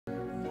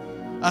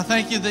I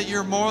thank you that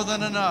you're more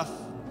than enough,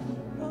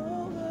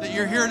 that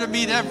you're here to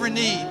meet every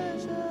need.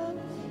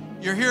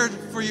 You're here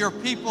for your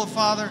people,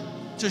 Father,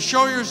 to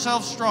show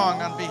yourself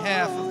strong on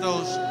behalf of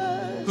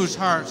those whose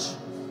hearts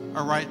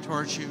are right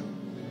towards you.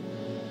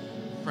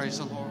 Praise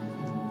the Lord.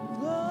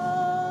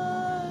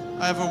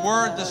 I have a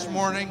word this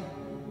morning,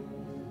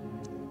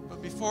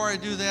 but before I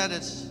do that,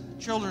 it's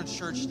Children's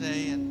Church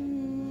Day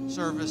and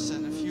service,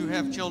 and if you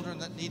have children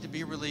that need to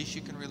be released,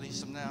 you can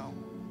release them now.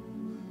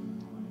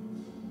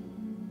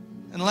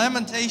 In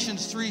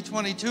Lamentations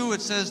 3:22,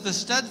 it says, "The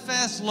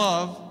steadfast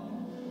love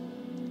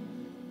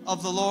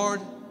of the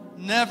Lord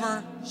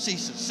never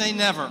ceases." Say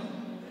never.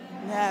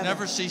 Never.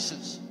 Never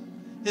ceases.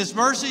 His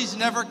mercies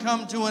never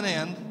come to an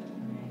end.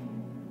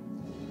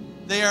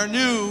 They are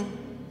new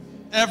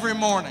every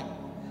morning.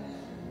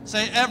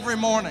 Say every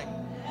morning.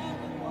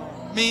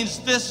 Means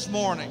this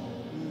morning.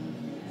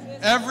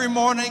 Every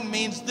morning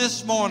means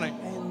this morning.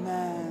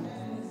 Amen.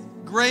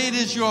 Great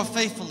is your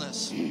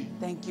faithfulness.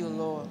 Thank you,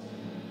 Lord.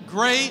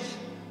 Great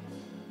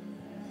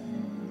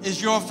is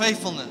your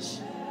faithfulness.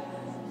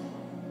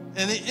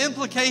 And the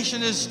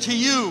implication is to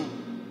you.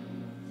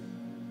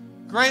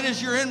 Great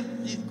is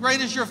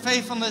your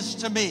faithfulness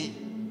to me.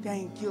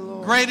 Thank you,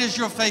 Lord. Great is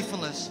your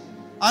faithfulness.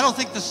 I don't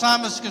think the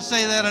psalmist can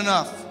say that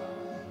enough.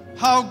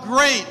 How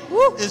great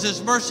is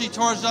his mercy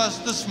towards us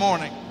this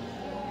morning.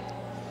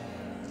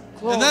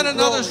 Glory, and then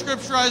another glory.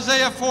 scripture,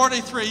 Isaiah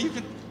 43,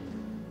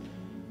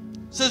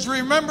 says,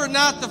 "Remember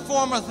not the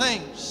former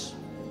things,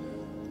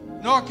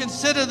 nor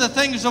consider the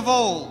things of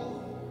old.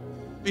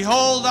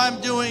 Behold,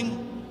 I'm doing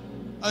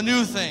a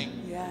new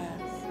thing. Yes.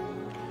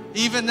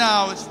 Even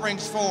now it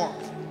springs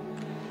forth."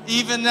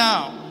 Even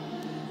now.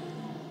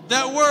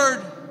 That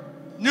word,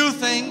 new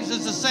things,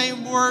 is the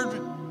same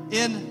word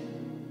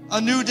in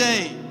a new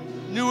day,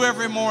 new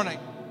every morning.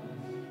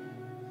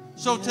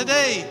 So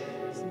today,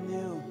 It's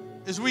new.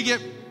 as we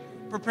get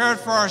prepared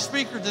for our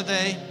speaker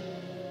today,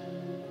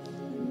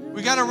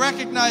 we got to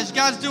recognize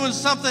God's doing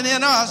something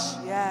in us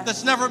Yes.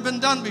 that's never been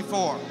done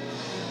before. Thank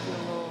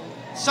you,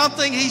 Lord.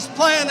 Something he's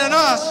planned in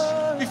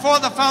us before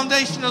the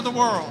foundation of the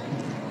world.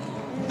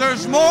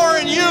 There's more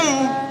in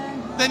you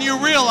than you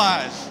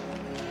realize.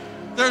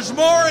 There's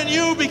more in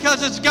you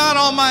because it's God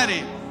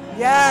Almighty.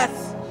 Yes.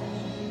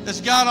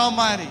 It's God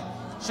Almighty.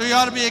 So you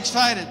ought to be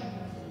excited.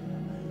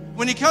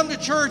 When you come to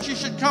church, you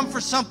should come for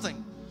something.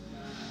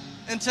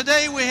 And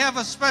today we have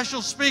a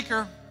special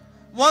speaker,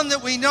 one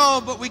that we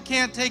know but we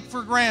can't take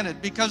for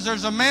granted because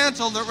there's a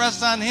mantle that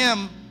rests on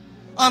him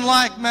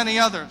unlike many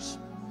others.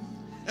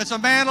 It's a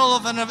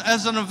mantle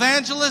as an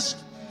evangelist,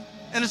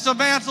 and it's a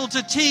mantle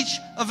to teach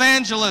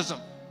evangelism.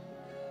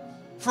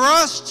 For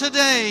us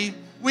today,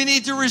 we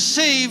need to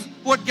receive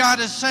what God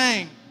is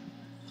saying.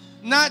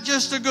 Not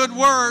just a good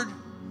word,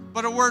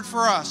 but a word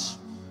for us,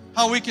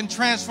 how we can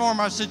transform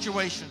our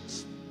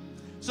situations.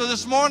 So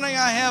this morning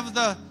I have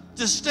the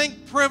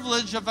distinct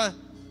privilege of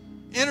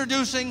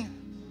introducing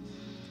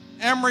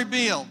Emory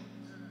Beale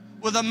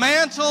with a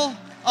mantle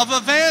of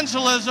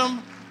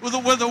evangelism, with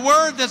a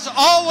word that's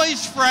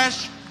always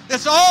fresh,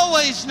 it's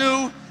always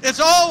new, it's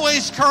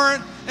always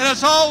current, and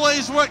it's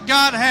always what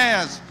God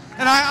has.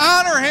 And I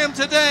honor him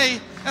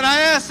today, and I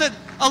ask that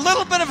a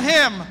little bit of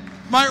him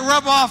might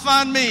rub off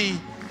on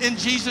me in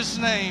Jesus'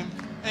 name.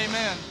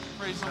 Amen.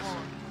 Praise the Lord.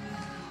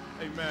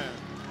 Amen.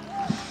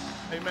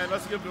 Amen.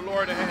 Let's give the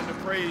Lord a hand of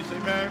praise.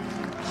 Amen.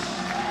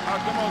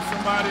 Come on,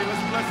 somebody.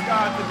 Let's bless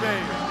God today.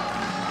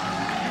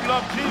 If you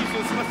love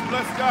Jesus, let's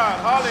bless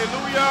God.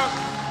 Hallelujah.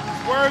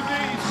 He's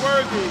worthy. He's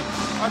worthy.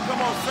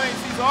 Come on,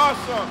 saints. He's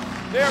awesome.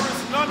 There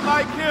is none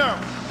like him.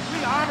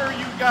 We honor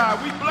you,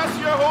 God. We bless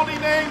your holy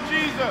name,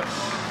 Jesus.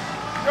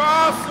 You're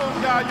awesome,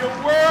 God.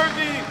 You're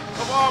worthy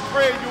of all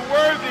praise. You're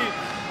worthy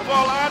of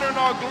all honor and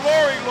all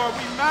glory, Lord.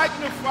 We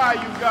magnify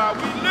you,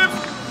 God. We lift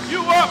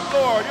you up,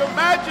 Lord. Your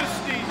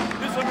majesty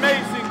is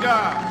amazing,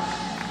 God.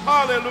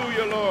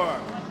 Hallelujah, Lord.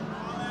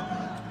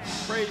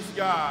 Praise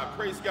God.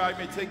 Praise God.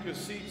 You may take your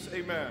seats.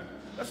 Amen.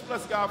 Let's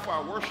bless God for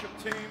our worship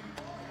team.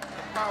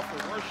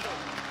 Powerful worship.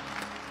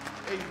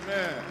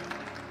 Amen.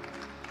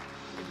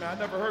 Amen. I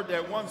never heard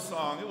that one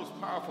song. It was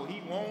powerful.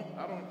 He won't.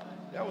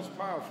 That was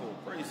powerful.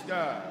 Praise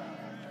God.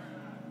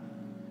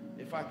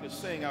 If I could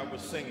sing, I would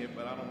sing it,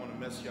 but I don't want to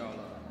mess y'all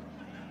up.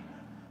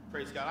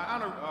 Praise God. I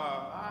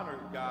honor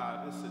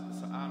God.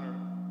 It's an honor.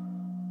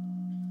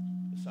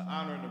 It's an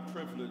honor and a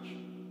privilege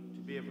to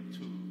be able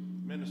to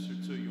minister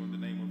to you in the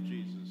name of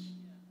Jesus.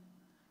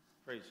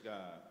 Praise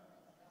God.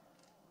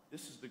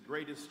 This is the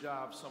greatest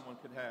job someone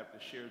could have, to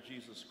share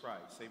Jesus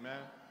Christ. Amen.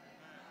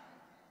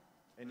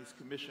 And he's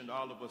commissioned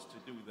all of us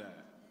to do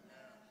that.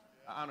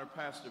 I honor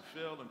Pastor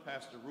Phil and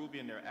Pastor Ruby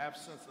in their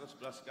absence. Let's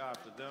bless God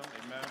for them.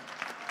 Amen.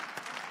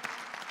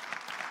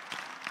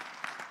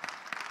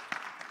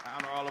 I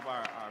honor all of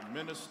our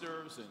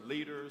ministers and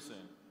leaders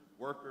and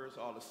workers,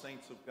 all the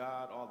saints of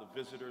God, all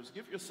the visitors.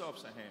 Give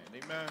yourselves a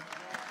hand. Amen.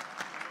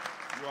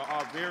 You are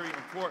all very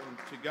important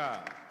to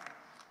God.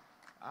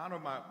 I honor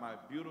my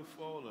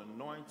beautiful,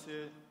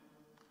 anointed,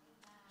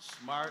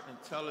 smart,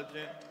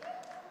 intelligent,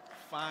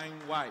 fine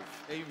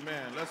wife.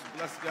 Amen. Let's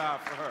bless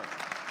God for her.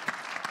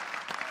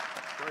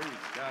 Praise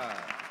God.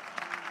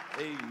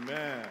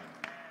 Amen.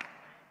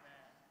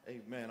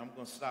 Amen. I'm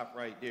going to stop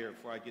right there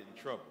before I get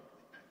in trouble.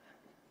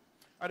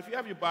 All right, if you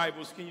have your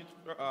Bibles, can you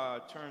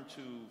turn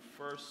to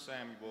 1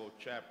 Samuel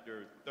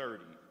chapter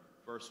 30,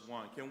 verse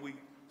 1. Can we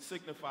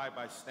signify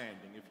by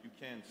standing? If you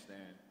can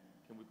stand,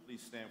 can we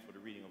please stand for the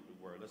reading of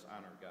the word? Let's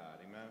honor God.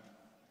 Amen.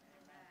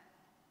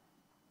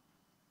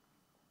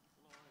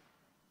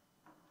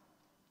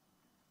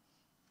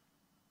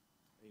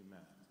 Amen.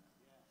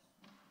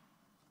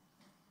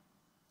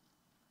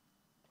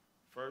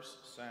 1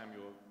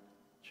 Samuel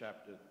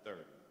chapter 30.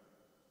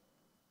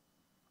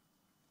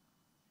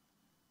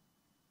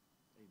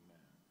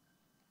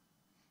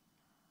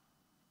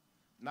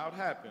 Now it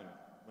happened,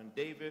 when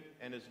David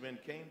and his men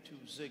came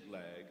to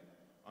Ziklag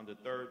on the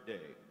third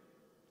day,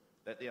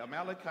 that the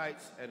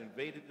Amalekites had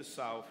invaded the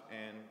south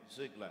and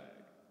Ziklag,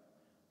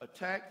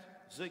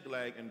 attacked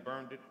Ziklag and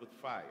burned it with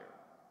fire,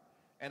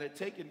 and had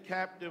taken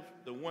captive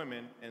the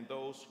women and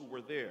those who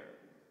were there.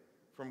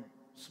 From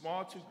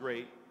small to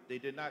great, they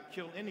did not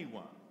kill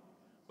anyone,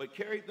 but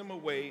carried them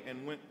away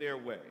and went their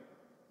way.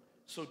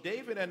 So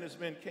David and his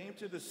men came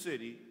to the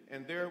city,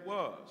 and there it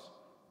was,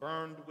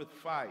 burned with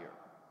fire.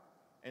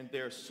 And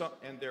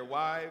their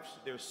wives,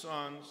 their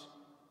sons,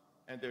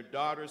 and their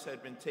daughters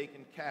had been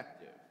taken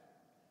captive.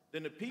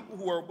 Then the people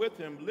who were with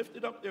him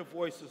lifted up their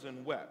voices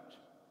and wept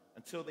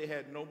until they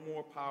had no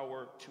more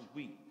power to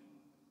weep.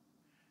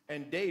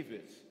 And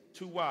David's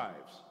two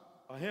wives,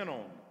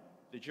 Ahinoam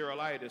the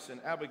Jerelitess and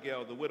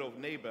Abigail the widow of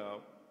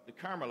Nabal the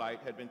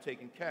Carmelite, had been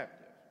taken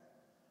captive.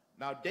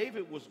 Now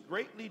David was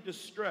greatly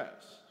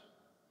distressed,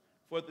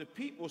 for the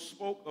people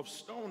spoke of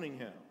stoning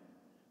him,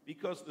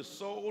 because the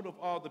soul of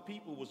all the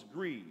people was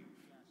grieved,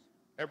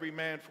 every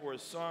man for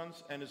his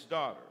sons and his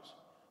daughters.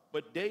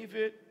 But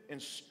David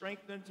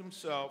strengthened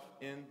himself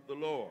in the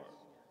Lord.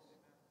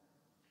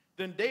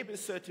 Then David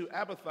said to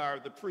Abiathar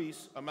the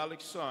priest,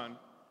 Ahimelech's son,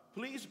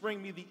 please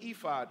bring me the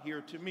ephod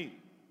here to me.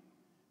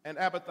 And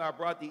Abiathar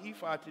brought the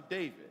ephod to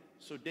David.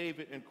 So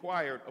David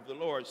inquired of the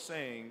Lord,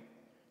 saying,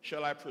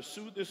 shall I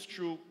pursue this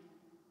troop?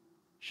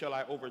 Shall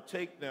I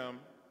overtake them?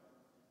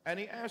 And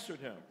he answered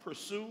him,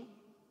 pursue,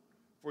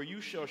 for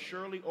you shall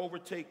surely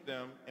overtake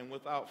them, and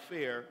without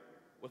fail,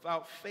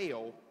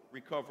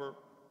 recover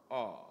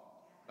all.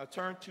 Now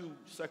turn to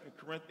 2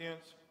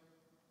 Corinthians.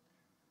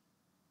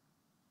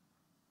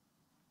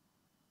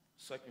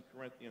 2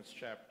 Corinthians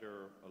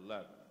chapter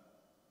 11.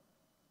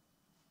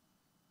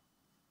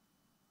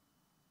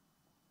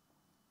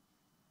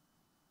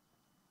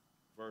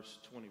 Verse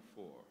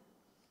 24.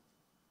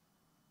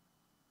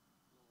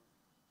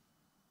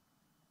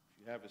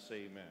 If you have it,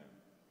 say amen.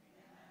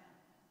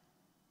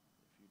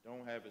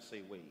 Don't have it,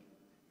 say wait.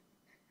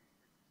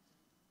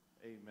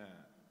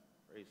 Amen.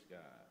 Praise God.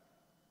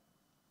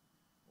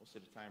 Most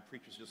of the time,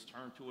 preachers just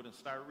turn to it and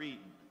start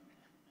reading.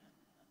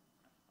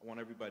 I want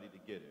everybody to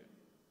get it.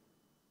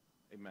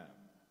 Amen.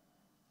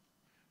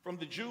 From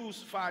the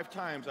Jews 5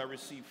 times I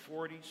received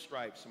 40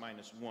 stripes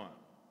minus 1.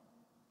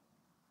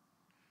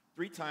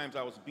 3 times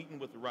I was beaten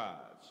with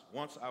rods.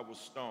 Once I was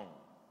stoned.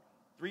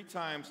 3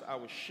 times I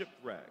was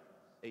shipwrecked.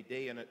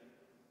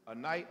 A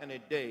night and a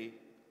day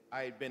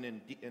I had been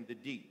in the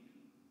deep,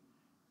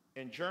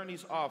 in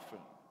journeys often,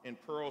 in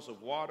perils of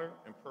water,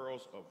 in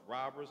perils of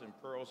robbers, in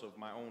perils of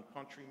my own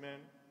countrymen,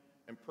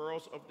 in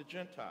perils of the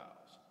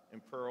Gentiles, in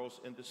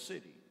perils in the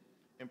city,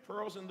 in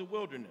perils in the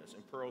wilderness,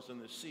 in perils in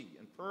the sea,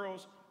 in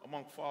perils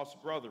among false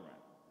brethren,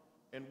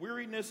 in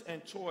weariness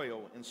and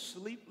toil, in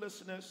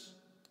sleeplessness,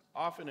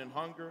 often in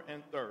hunger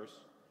and thirst,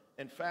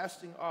 in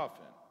fasting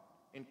often,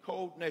 in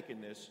cold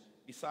nakedness,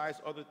 besides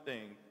other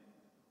things,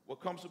 what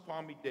comes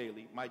upon me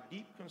daily, my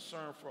deep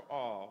concern for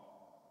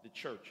all the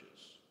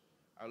churches.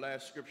 Our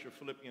last scripture,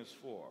 Philippians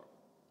 4.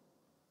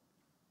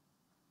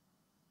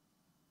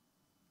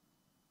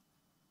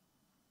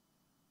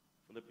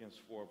 Philippians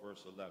 4,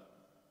 verse 11.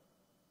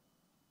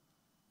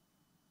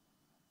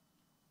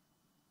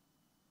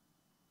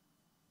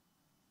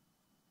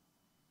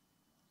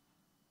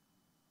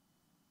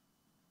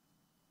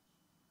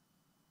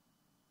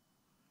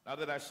 Now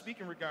that I speak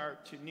in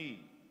regard to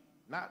need,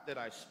 not that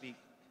I speak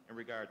in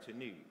regard to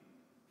need.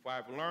 For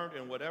I've learned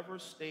in whatever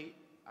state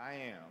I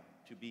am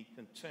to be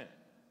content.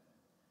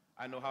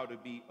 I know how to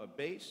be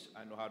abased,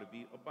 I know how to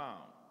be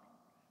abound.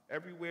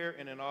 Everywhere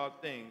and in all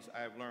things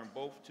I have learned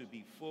both to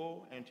be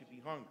full and to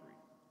be hungry,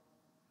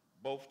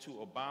 both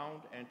to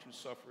abound and to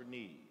suffer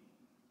need.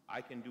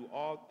 I can do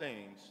all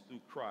things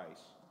through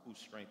Christ who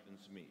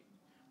strengthens me.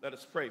 Let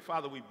us pray.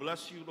 Father, we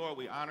bless you, Lord.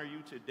 We honor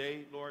you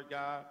today, Lord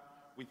God.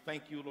 We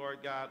thank you, Lord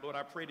God. Lord,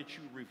 I pray that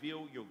you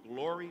reveal your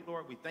glory,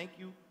 Lord. We thank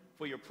you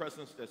for your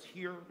presence that's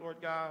here, Lord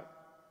God.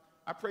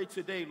 I pray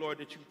today, Lord,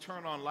 that you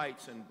turn on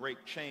lights and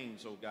break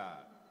chains, oh God.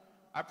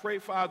 I pray,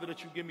 Father,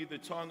 that you give me the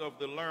tongue of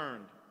the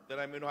learned, that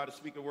I may know how to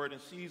speak a word in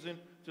season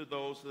to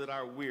those that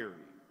are weary.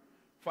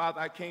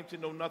 Father, I came to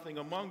know nothing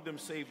among them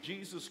save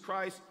Jesus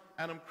Christ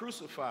and him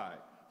crucified.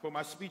 For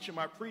my speech and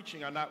my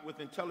preaching are not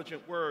with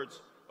intelligent words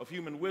of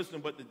human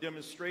wisdom, but the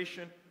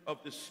demonstration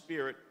of the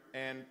Spirit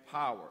and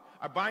power.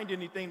 I bind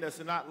anything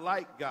that's not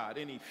like God,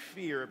 any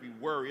fear, every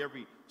worry,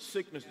 every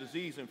sickness,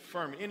 disease,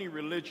 infirmity, any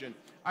religion.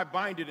 I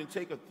bind it and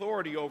take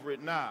authority over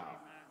it now.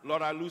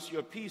 Lord, I loose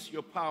your peace,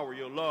 your power,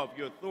 your love,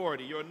 your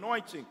authority, your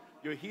anointing,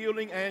 your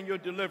healing, and your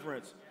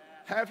deliverance.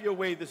 Have your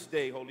way this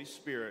day, Holy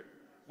Spirit.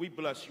 We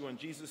bless you in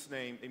Jesus'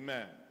 name.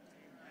 Amen.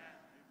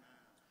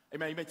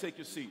 Amen. You may take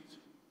your seats.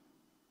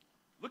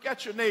 Look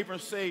at your neighbor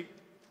and say,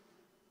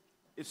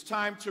 it's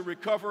time to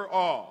recover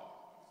all.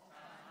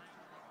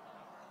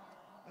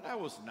 That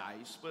was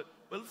nice, but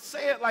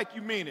say it like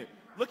you mean it.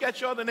 Look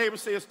at your other neighbor and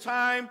say, it's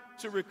time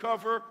to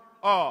recover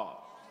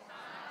all.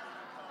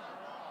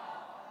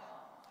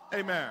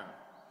 Amen.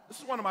 This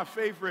is one of my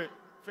favorite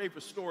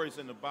stories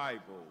in the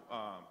Bible.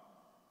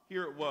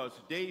 Here it was.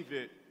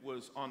 David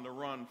was on the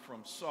run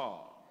from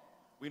Saul.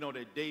 We know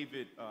that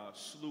David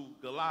slew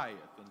Goliath,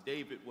 and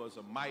David was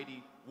a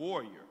mighty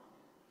warrior.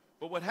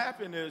 But what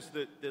happened is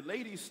that the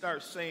ladies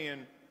start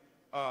saying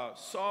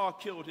Saul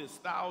killed his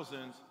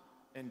thousands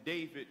and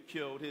David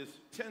killed his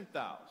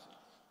 10,000.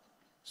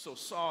 So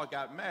Saul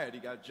got mad. He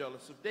got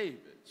jealous of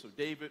David. So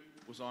David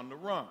was on the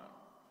run.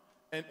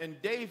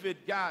 And David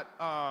got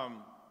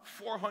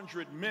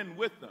 400 men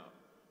with him.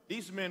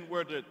 These men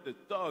were the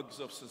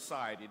thugs of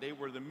society. They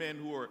were the men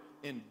who were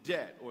in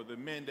debt, or the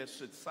men that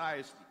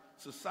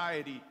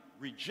society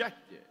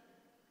rejected.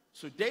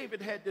 So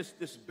David had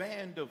this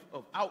band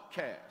of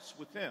outcasts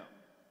with him.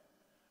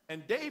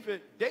 And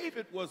David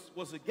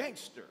was a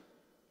gangster.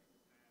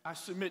 I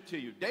submit to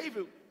you.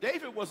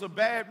 David was a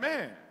bad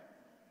man.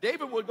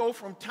 David would go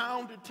from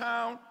town to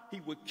town. He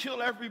would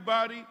kill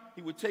everybody.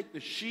 He would take the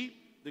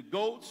sheep, the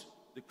goats,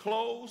 the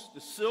clothes,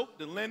 the silk,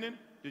 the linen,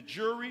 the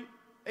jewelry.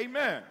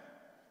 Amen.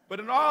 But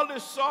in all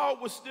this, Saul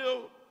was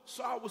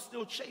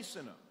still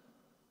chasing him.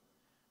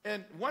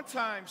 And one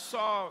time,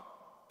 Saul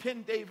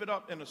pinned David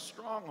up in a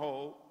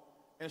stronghold,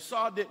 and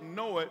Saul didn't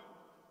know it,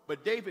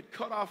 but David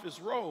cut off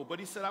his robe. But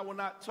he said, I will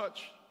not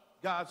touch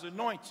God's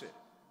anointed.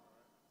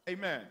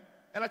 Amen.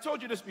 And I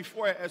told you this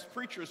before, as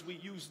preachers, we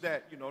use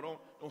that, don't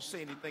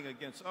say anything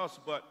against us.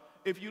 But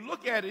if you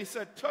look at it, he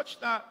said, touch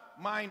not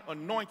mine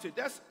anointed.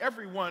 That's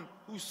everyone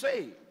who's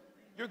saved.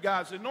 You're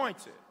God's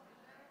anointed.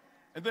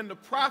 And then the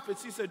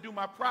prophets, he said, do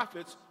my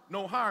prophets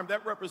no harm.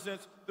 That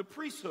represents the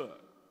priesthood.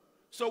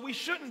 So we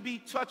shouldn't be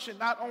touching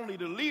not only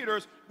the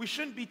leaders, we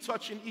shouldn't be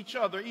touching each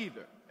other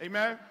either.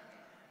 Amen?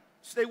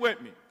 Stay with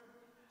me.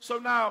 So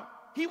now,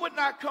 he would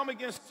not come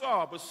against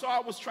Saul, but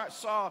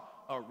Saul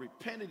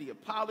repented, he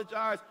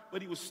apologized,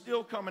 but he was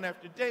still coming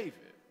after David.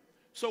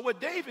 So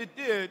what David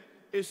did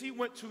is he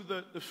went to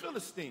the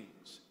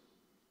Philistines,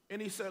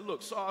 and he said,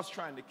 look, Saul's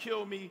trying to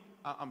kill me.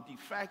 I'm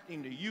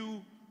defecting to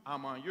you.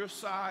 I'm on your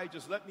side.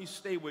 Just let me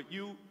stay with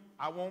you.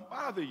 I won't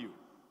bother you.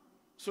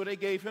 So they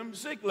gave him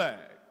Ziklag.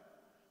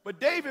 But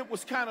David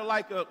was kind of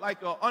like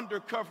a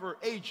undercover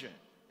agent.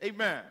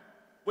 Amen.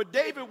 What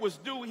David was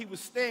doing, he was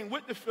staying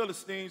with the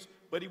Philistines,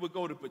 but he would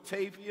go to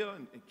Batavia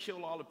and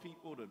kill all the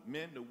people, the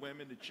men, the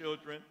women, the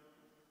children,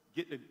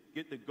 get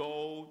the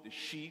gold, the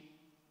sheep,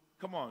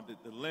 come on,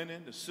 the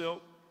linen, the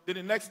silk. Then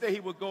the next day he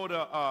would go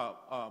to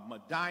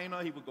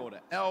Medina, he would go to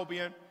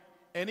Albion,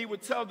 and he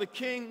would tell the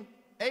king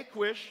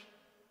Achish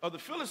of the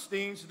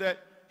Philistines that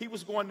he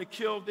was going to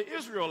kill the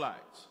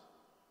Israelites.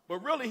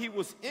 But really he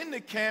was in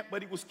the camp,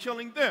 but he was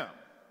killing them.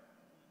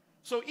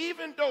 So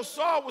even though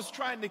Saul was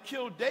trying to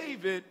kill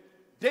David,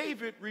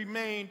 David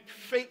remained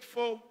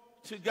faithful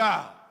to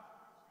God.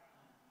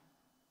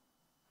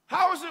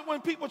 How is it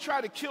when people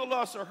try to kill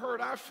us or hurt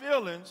our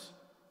feelings,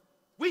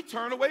 we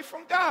turn away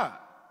from God?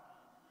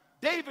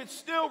 David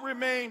still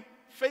remained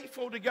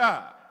faithful to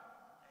God.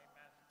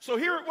 So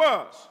here it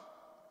was.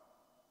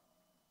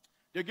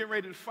 They're getting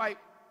ready to fight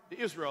the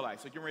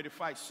Israelites. They're getting ready to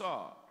fight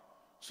Saul.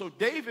 So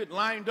David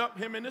lined up,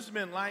 him and his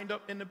men lined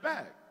up in the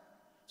back.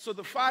 So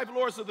the 5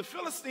 lords of the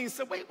Philistines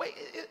said, wait,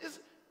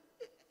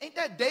 ain't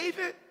that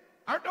David?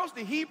 Aren't those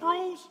the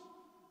Hebrews?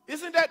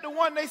 Isn't that the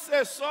one they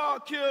said Saul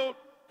killed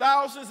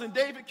thousands and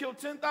David killed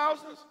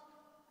 10,000s?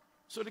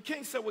 So the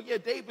king said, well, yeah,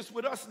 David's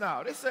with us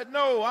now. They said,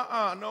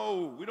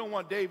 no, we don't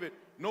want David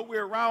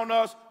nowhere around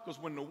us,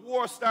 because when the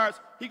war starts,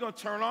 he's going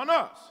to turn on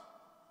us.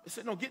 They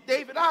said, no, get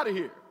David out of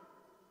here.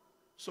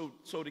 So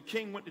the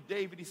king went to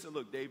David. He said,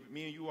 look, David,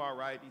 me and you are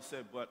right. He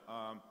said, but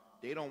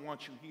they don't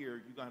want you here. You're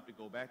going to have to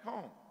go back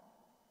home.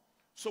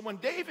 So when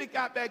David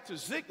got back to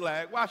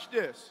Ziklag, watch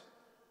this.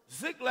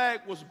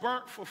 Ziklag was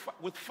burnt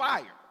with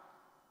fire.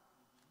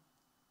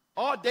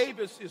 All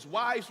his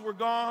wives were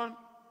gone.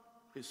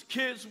 His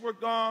kids were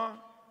gone.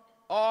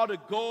 All the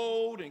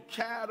gold and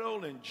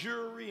cattle and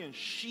jewelry and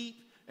sheep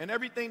and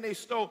everything they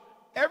stole,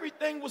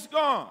 everything was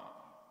gone.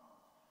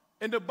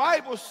 And the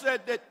Bible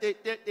said that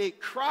they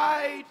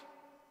cried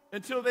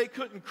until they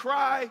couldn't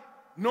cry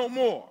no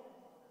more.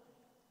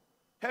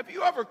 Have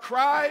you ever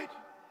cried?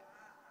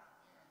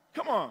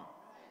 Come on.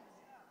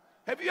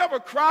 Have you ever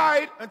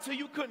cried until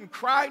you couldn't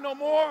cry no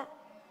more?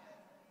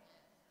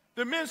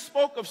 The men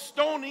spoke of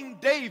stoning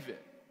David.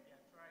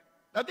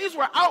 Now, these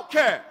were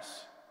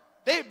outcasts.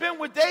 They had been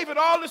with David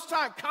all this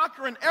time,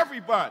 conquering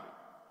everybody.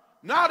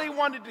 Now they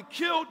wanted to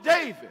kill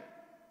David.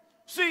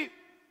 See,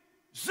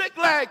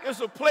 Ziklag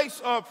is a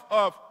place of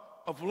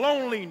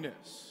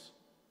loneliness.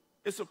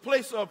 It's a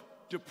place of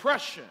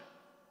depression.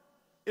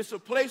 It's a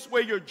place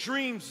where your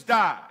dreams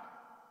die.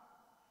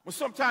 When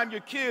sometimes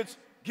your kids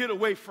get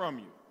away from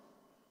you.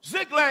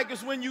 Ziklag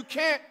is when you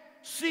can't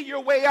see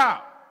your way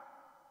out.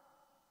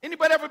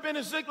 Anybody ever been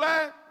in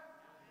Ziklag?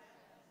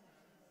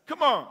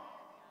 Come on.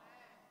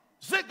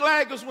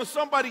 Ziklag is when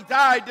somebody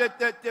died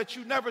that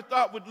you never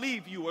thought would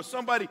leave you, or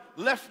somebody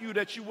left you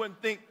that you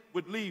wouldn't think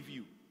would leave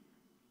you.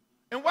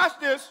 And watch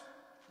this.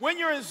 When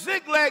you're in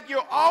Ziklag,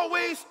 you're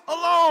always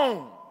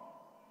alone.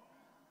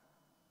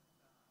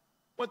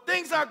 When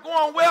things are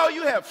going well,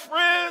 you have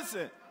friends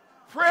and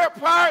prayer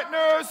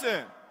partners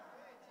and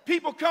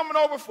people coming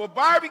over for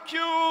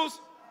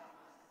barbecues.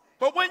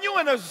 But when you're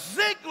in a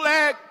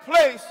Ziklag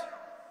place,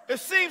 it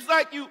seems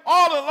like you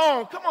all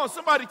alone. Come on,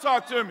 somebody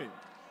talk to me.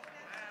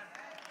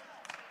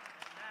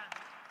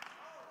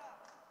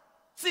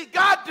 See,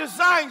 God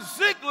designed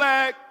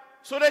Ziklag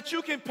so that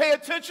you can pay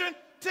attention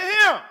to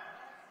him.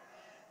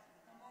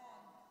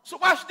 So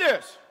watch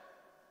this.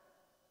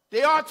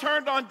 They all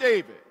turned on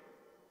David.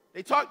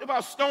 They talked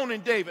about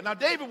stoning David. Now,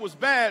 David was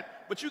bad,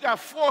 but you got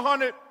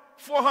 400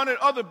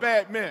 other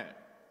bad men.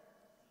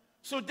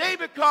 So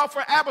David called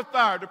for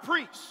Abiathar, the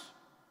priest.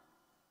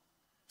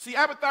 See,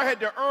 Abiathar had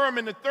the Urim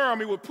and the Thummim.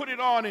 He would put it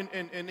on,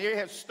 and they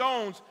had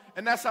stones,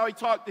 and that's how he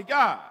talked to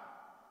God.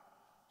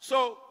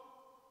 So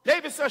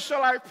David said,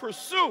 shall I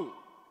pursue?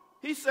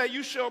 He said,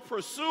 you shall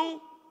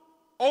pursue,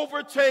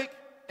 overtake,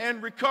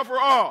 and recover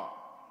all.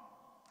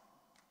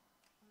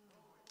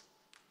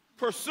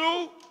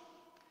 Pursue,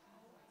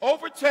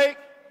 overtake,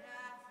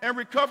 and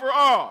recover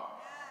all.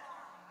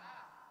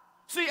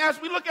 See,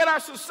 as we look at our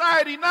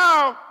society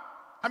now,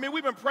 I mean,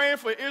 we've been praying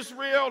for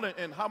Israel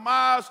and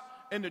Hamas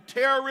and the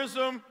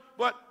terrorism,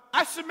 but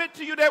I submit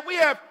to you that we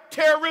have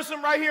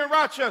terrorism right here in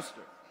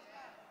Rochester.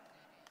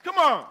 Come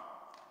on.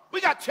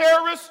 We got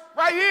terrorists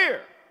right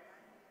here.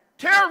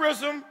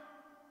 Terrorism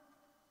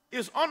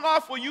is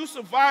unlawful use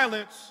of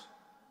violence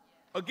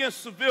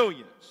against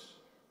civilians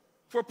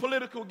for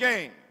political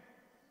gain.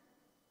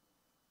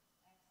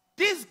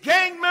 These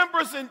gang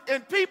members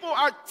and people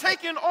are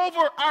taking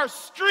over our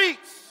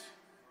streets.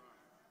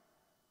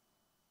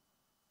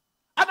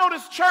 I know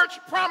this church,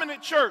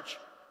 prominent church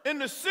in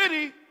the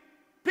city,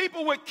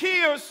 people with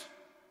Kias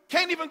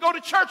can't even go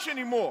to church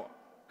anymore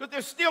because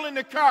they're stealing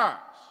their cars.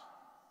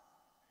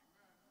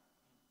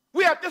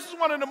 This is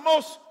one of the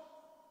most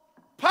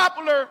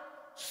popular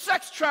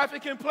sex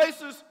trafficking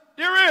places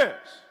there is.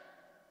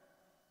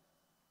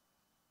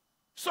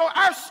 So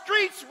our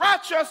streets,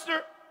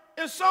 Rochester,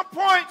 in some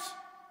points,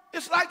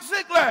 it's like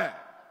Ziklag.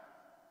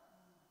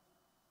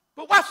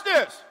 But watch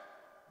this.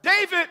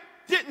 David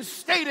didn't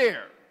stay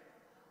there.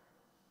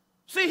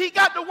 See, he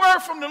got the word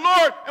from the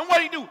Lord, and what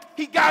did he do?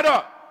 He got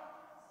up.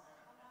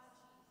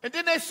 And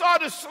then they saw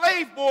the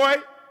slave boy,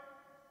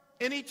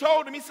 and he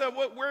told him, he said,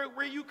 where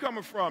are you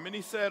coming from? And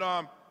he said,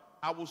 I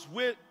was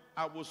with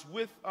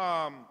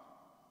the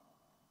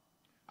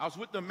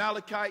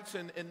Amalekites,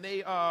 and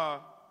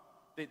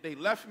they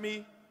left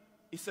me.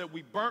 He said,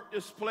 we burnt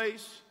this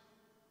place,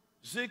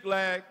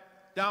 Ziklag,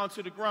 down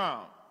to the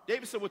ground.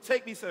 David said, well,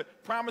 take me. He said,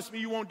 promise me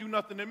you won't do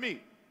nothing to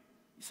me.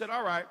 He said,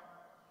 all right.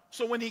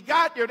 So when he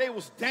got there, they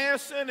was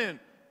dancing and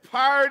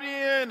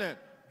partying and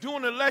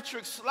doing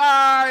electric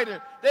slide,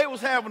 and they was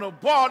having a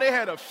ball. They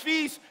had a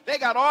feast. They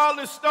got all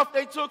this stuff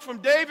they took from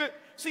David.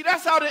 See,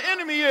 that's how the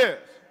enemy is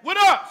with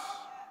us.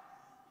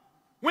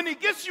 When he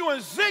gets you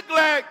in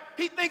Ziklag,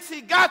 he thinks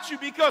he got you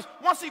because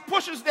once he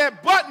pushes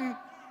that button,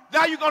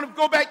 now you're going to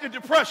go back to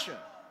depression.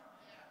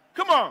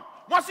 Come on.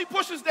 Once he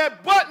pushes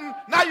that button,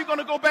 now you're going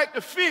to go back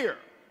to fear.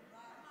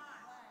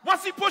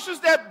 Once he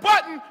pushes that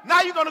button,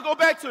 now you're going to go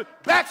back to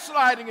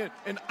backsliding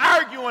and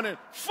arguing and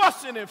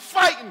fussing and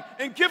fighting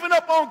and giving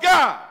up on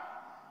God.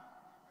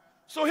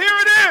 So here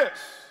it is.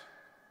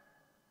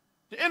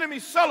 The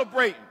enemy's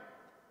celebrating.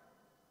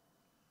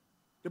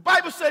 The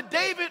Bible said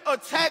David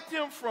attacked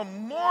him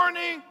from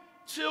morning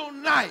till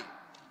night.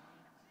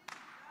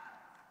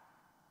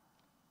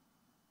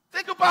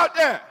 Think about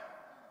that.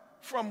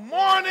 From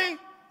morning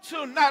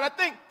till night. I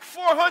think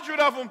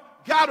 400 of them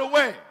got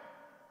away.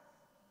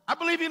 I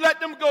believe he let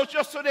them go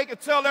just so they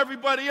could tell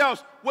everybody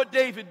else what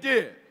David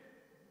did.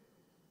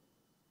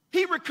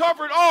 He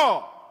recovered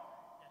all.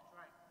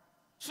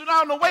 So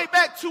now on the way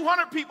back,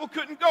 200 people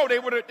couldn't go. They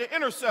were the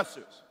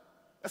intercessors.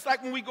 That's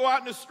like when we go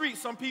out in the street,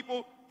 some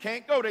people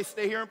can't go. They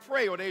stay here and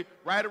pray, or they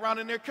ride around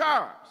in their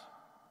cars.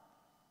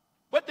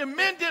 But the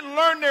men didn't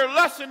learn their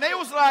lesson. They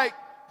was like,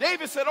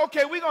 David said,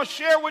 okay, we're going to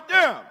share with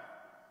them.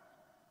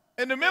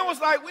 And the men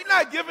was like, we're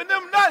not giving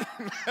them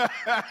nothing.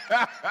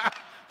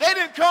 They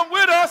didn't come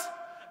with us.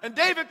 And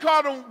David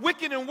called them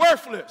wicked and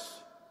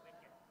worthless.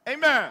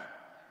 Amen.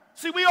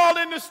 See, we all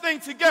in this thing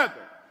together.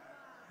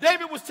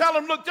 David was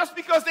telling them, look, just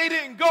because they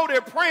didn't go,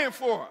 they're praying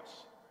for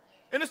us.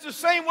 And it's the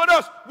same with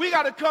us. We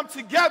got to come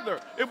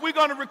together if we're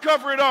going to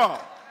recover it all.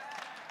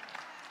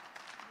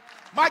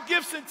 My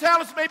gifts and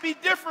talents may be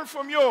different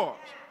from yours,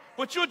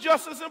 but you're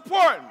just as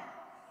important.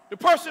 The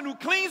person who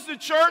cleans the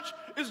church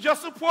is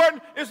just as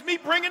important as me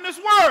bringing this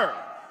word.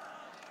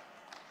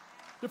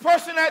 The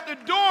person at the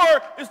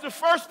door is the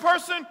first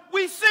person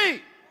we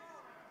see.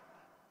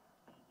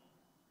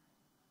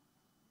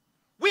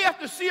 We have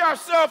to see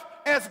ourselves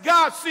as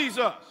God sees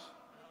us.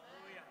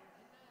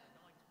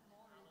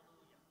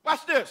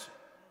 Watch this.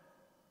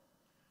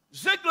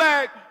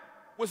 Ziklag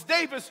was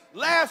David's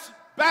last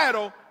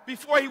battle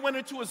before he went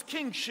into his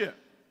kingship.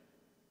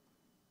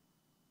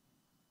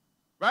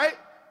 Right?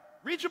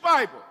 Read your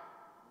Bible.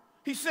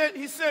 He sent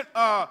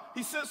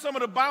some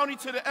of the bounty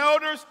to the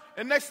elders,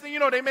 and next thing you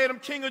know, they made him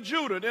king of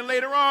Judah, then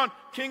later on,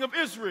 king of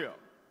Israel.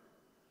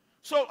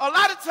 So a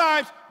lot of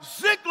times,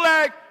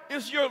 Ziklag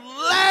is your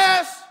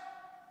last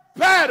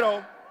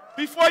battle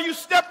before you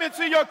step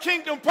into your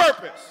kingdom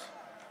purpose.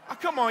 Oh,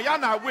 come on, y'all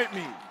not with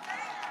me.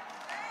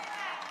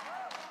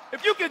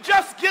 If you could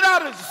just get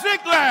out of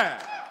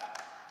Ziklag,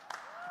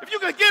 if you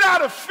could get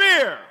out of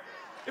fear,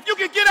 if you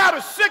could get out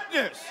of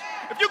sickness,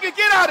 if you could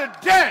get out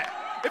of debt,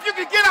 if you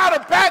could get out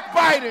of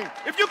backbiting,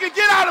 if you could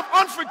get out of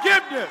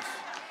unforgiveness,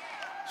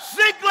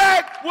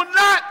 Ziklag will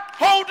not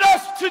hold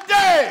us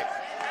today.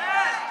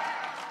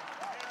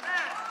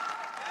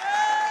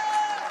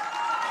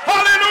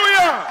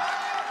 Hallelujah.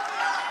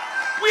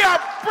 We are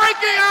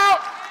breaking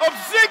out of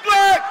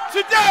Ziklag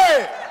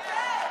today.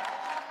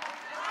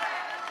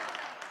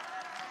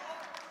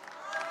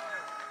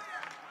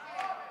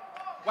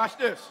 Watch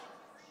this.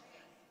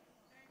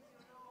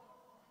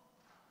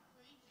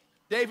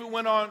 David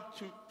went on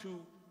to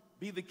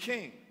be the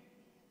king.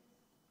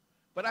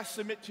 But I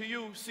submit to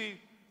you, see,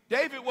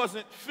 David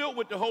wasn't filled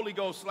with the Holy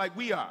Ghost like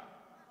we are.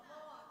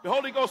 The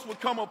Holy Ghost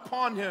would come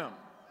upon him.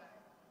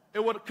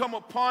 It would come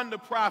upon the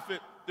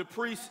prophet, the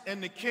priest,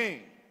 and the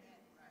king.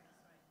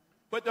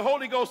 But the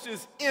Holy Ghost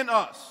is in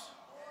us.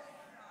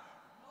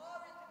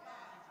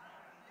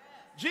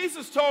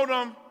 Jesus told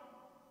him,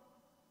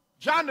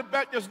 John the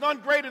Baptist, there's none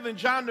greater than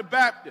John the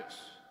Baptist.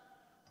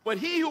 But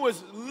he who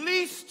is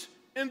least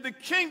in the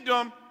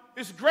kingdom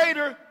is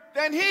greater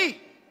than he.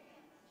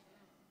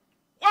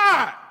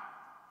 Why?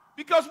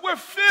 Because we're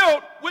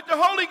filled with the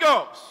Holy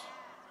Ghost.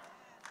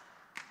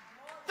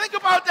 Think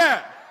about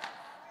that.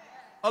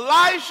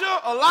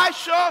 Elijah,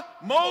 Elisha,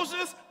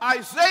 Moses,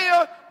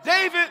 Isaiah,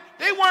 David,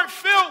 they weren't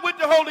filled with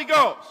the Holy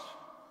Ghost.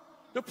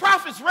 The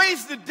prophets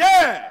raised the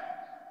dead.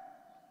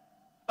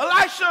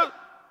 Elisha,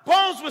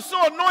 bones were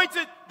so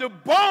anointed, the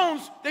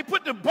bones, they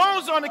put the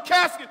bones on the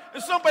casket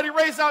and somebody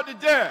raised out the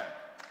dead.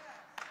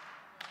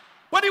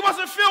 But he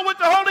wasn't filled with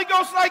the Holy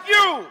Ghost like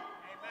you. Amen.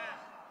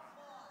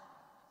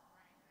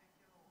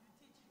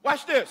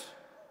 Watch this.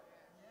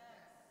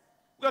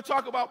 We're going to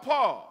talk about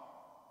Paul.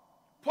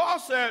 Paul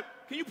said,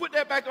 can you put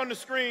that back on the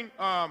screen?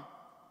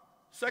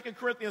 2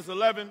 Corinthians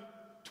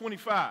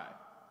 11:25.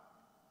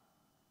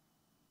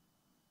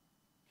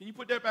 Can you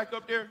put that back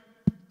up there?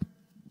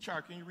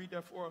 Char, can you read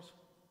that for us?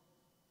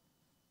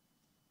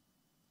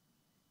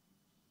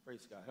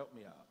 Praise God. Help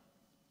me out.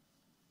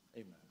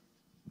 Amen.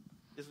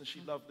 Isn't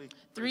she lovely?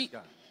 Praise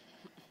God.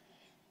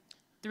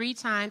 3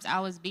 times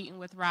I was beaten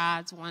with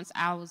rods. Once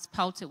I was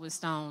pelted with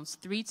stones.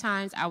 3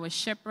 times I was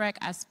shipwrecked.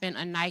 I spent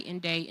a night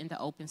and day in the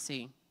open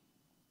sea.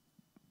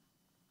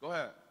 Go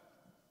ahead.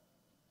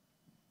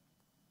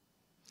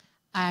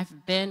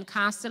 I've been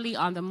constantly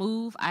on the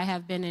move. I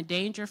have been in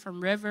danger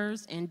from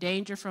rivers, in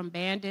danger from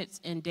bandits,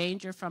 in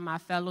danger from my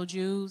fellow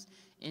Jews,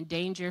 in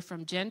danger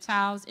from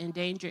Gentiles, in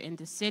danger in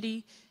the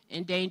city,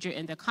 in danger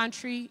in the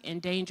country, in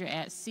danger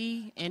at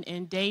sea, and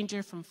in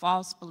danger from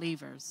false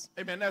believers.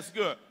 Amen, that's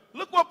good.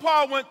 Look what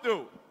Paul went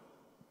through.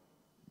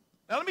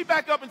 Now let me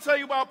back up and tell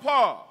you about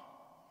Paul.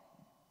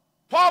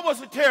 Paul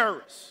was a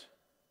terrorist,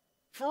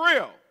 for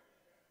real.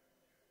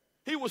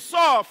 He was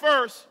Saul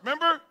first,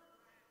 remember?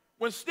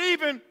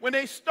 When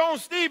they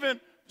stoned Stephen,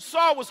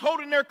 Saul was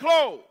holding their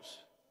clothes.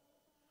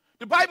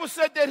 The Bible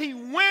said that he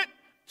went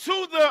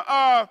to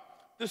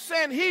the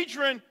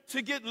Sanhedrin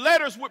to get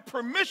letters with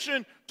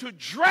permission to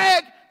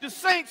drag the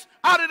saints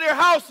out of their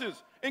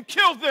houses and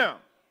kill them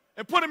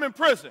and put them in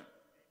prison.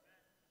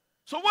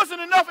 So it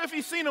wasn't enough if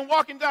he seen them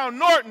walking down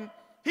Norton.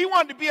 He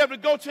wanted to be able to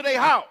go to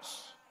their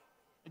house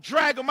and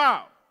drag them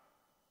out.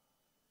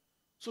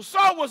 So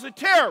Saul was a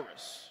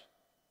terrorist.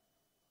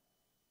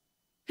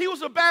 He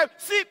was a bad...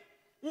 See,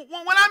 when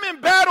I'm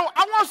in battle,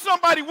 I want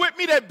somebody with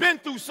me that been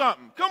through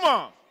something. Come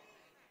on.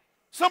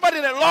 Somebody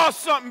that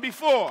lost something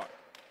before.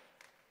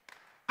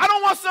 I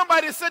don't want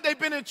somebody that said they've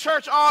been in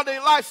church all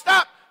their life.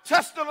 Stop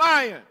testifying.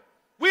 Lying.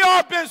 We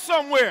all been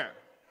somewhere.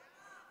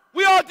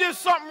 We all did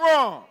something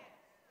wrong.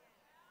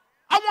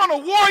 I want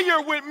a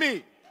warrior with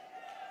me.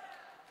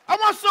 I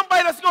want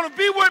somebody that's going to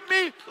be with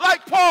me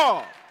like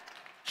Paul.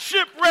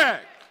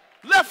 Shipwrecked.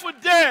 Left for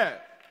dead.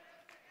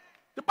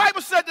 The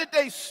Bible said that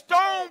they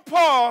stoned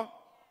Paul,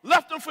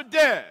 left him for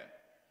dead.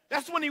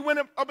 That's when he went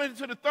up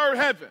into the third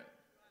heaven.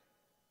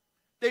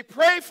 They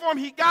prayed for him.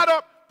 He got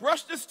up,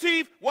 brushed his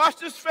teeth,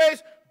 washed his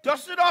face,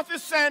 dusted off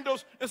his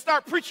sandals, and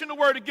started preaching the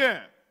word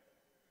again.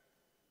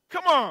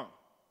 Come on.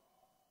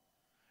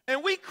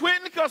 And we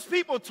quitting because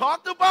people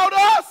talked about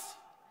us?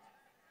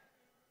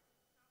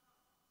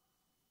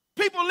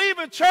 People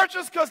leaving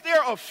churches because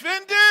they're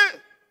offended.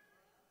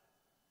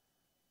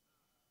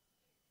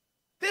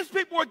 These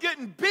people are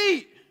getting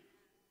beat.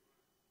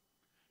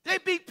 They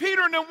beat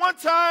Peter, and then one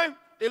time,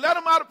 they let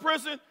him out of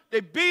prison, they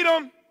beat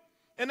him,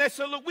 and they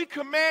said, look, we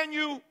command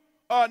you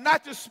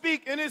not to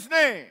speak in his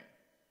name.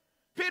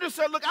 Peter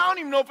said, look, I don't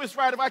even know if it's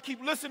right if I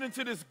keep listening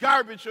to this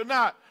garbage or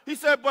not. He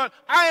said, but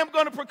I am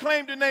going to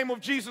proclaim the name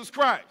of Jesus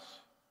Christ.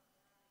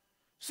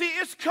 See,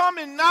 it's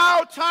coming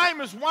now. Time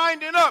is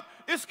winding up.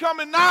 It's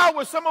coming now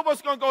where some of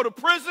us are going to go to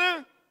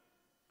prison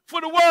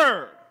for the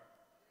word.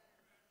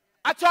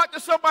 I talked to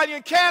somebody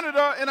in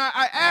Canada, and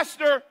I asked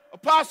her,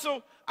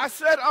 Apostle, I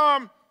said,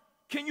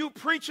 can you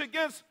preach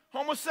against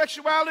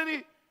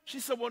homosexuality?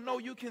 She said, well, no,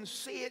 you can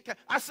see it.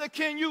 I said,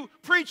 can you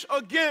preach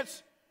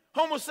against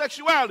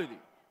homosexuality?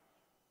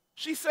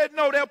 She said,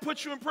 no, they'll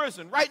put you in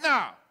prison right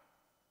now.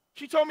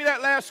 She told me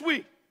that last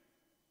week.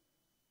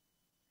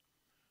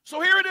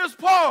 So here it is,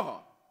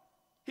 Paul.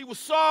 He was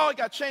Saul, he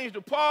got changed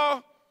to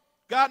Paul.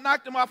 God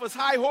knocked him off his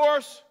high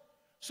horse.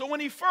 So when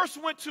he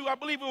first went to, I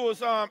believe it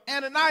was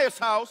Ananias'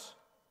 house,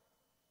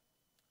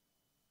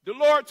 the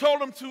Lord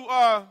told him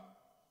to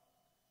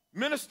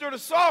minister to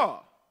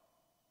Saul.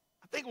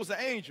 I think it was an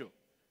angel.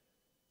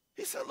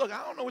 He said, look,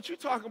 I don't know what you're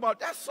talking about.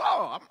 That's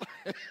Saul.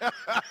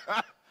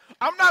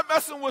 I'm not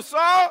messing with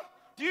Saul.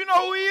 Do you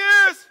know who he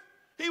is?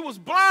 He was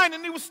blind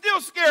and he was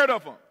still scared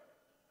of him.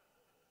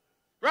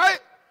 Right?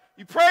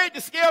 He prayed,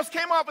 the scales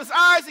came off his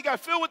eyes, he got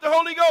filled with the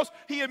Holy Ghost.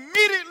 He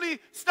immediately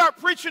started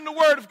preaching the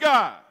word of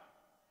God.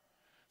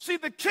 See,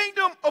 the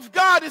kingdom of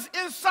God is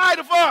inside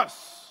of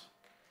us.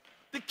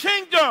 The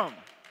kingdom.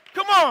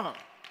 Come on.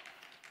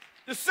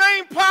 The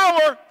same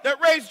power that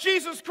raised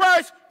Jesus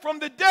Christ from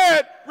the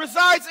dead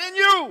resides in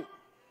you.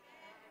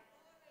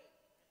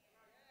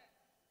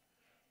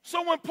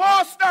 So when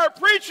Paul started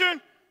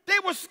preaching, they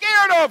were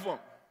scared of him.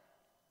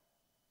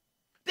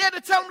 They had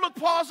to tell him, look,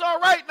 Paul's all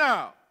right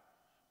now.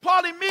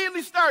 Paul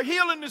immediately started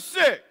healing the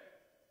sick,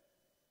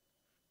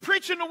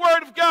 preaching the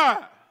word of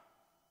God.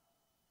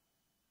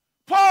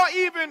 Paul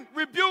even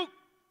rebuked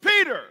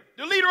Peter,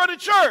 the leader of the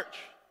church.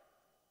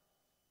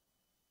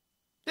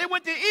 They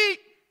went to eat,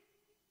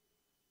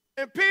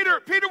 and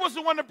Peter was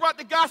the one that brought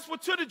the gospel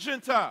to the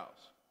Gentiles.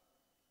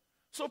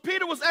 So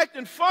Peter was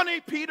acting funny.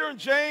 Peter and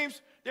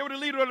James, they were the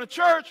leader of the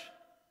church.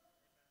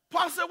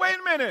 Paul said, wait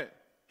a minute.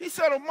 He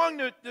said, among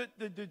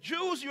the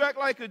Jews, you act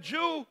like a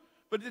Jew,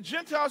 but the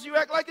Gentiles, you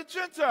act like a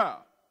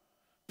Gentile.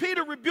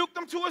 Peter rebuked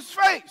them to his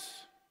face.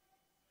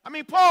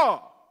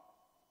 Paul.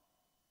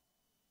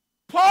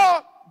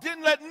 Paul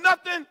didn't let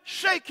nothing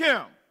shake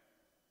him.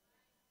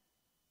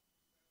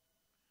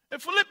 In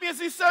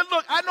Philippians, he said,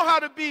 look, I know how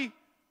to be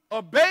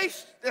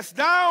abased, that's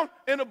down,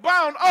 and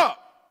abound up.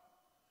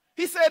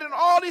 He said, in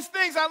all these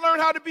things, I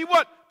learned how to be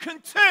what?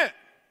 Content.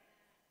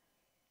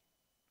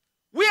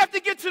 We have to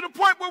get to the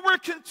point where we're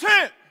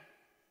content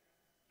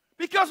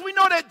because we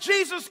know that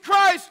Jesus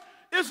Christ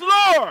is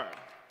Lord.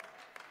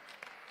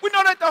 We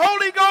know that the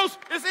Holy Ghost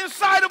is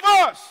inside of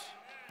us.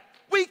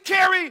 We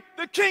carry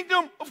the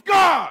kingdom of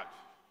God.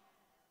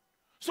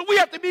 So we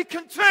have to be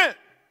content.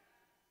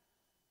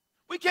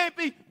 We can't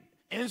be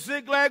in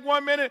Ziklag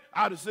 1 minute,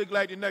 out of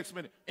Ziklag the next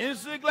minute. In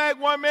Ziklag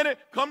 1 minute,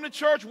 come to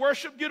church,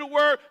 worship, get a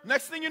word.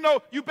 Next thing you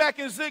know, you back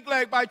in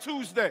Ziklag by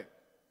Tuesday.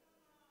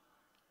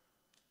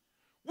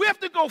 We have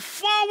to go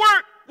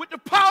forward with the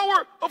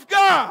power of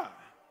God.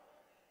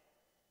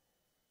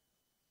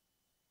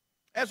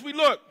 As we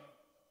look,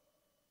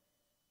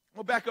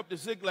 we'll back up to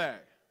Ziklag.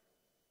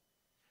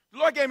 The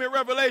Lord gave me a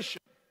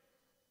revelation.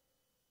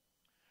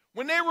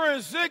 When they were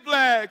in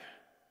Ziklag,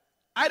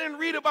 I didn't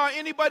read about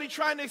anybody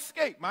trying to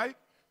escape, Mike.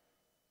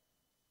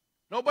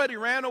 Nobody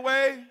ran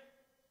away.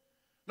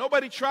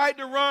 Nobody tried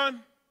to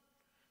run.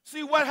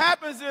 See, what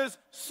happens is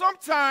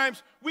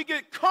sometimes we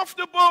get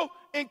comfortable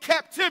in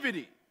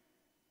captivity.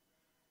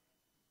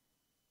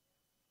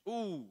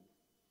 Ooh,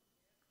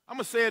 I'm going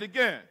to say it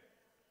again.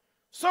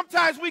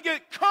 Sometimes we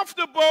get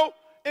comfortable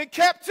in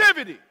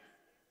captivity.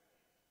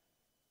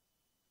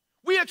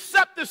 We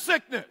accept the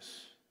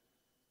sickness.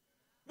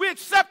 We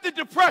accept the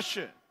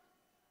depression.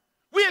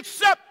 We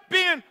accept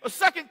being a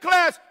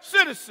second-class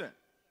citizen.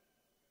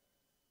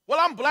 Well,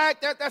 I'm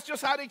black, that's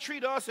just how they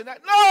treat us and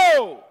that.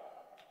 No!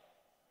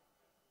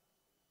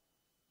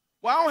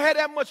 Well, I don't have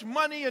that much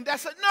money and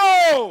that's it.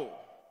 No!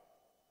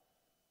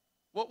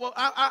 Well,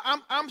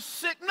 I'm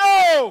sick.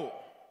 No!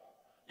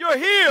 You're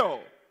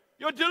healed.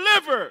 You're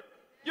delivered.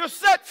 You're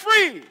set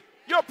free.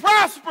 You're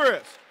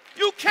prosperous.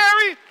 You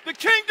carry the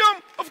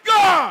kingdom of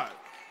God.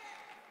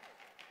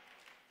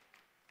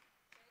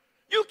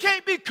 You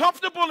can't be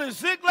comfortable in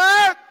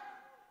Ziklag.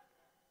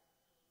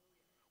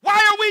 Why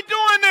are we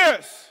doing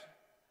this?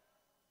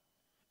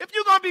 If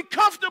you're going to be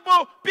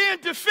comfortable being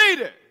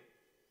defeated.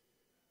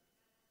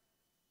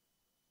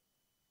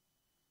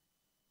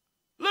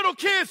 Little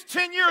kids,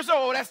 10 years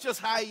old, that's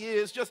just how he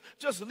is. Just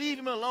leave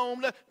him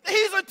alone.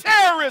 He's a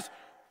terrorist.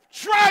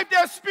 Drive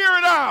that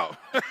spirit out.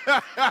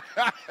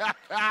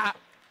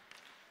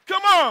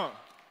 Come on.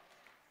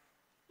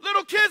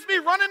 Little kids be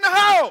running the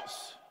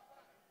house.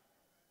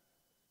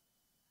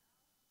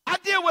 I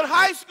deal with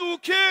high school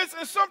kids,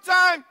 and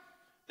sometimes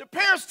the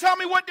parents tell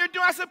me what they're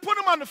doing. I said, put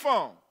them on the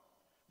phone.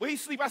 Well, he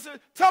sleep. I said,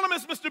 tell him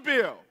it's Mr.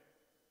 Beale.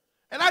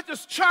 And I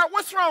just chart,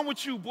 what's wrong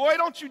with you, boy?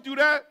 Don't you do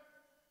that.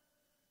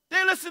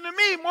 They listen to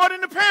me more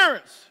than the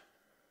parents.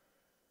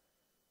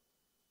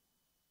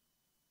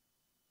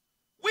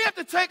 We have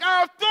to take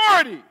our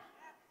authority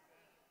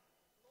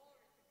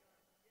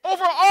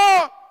over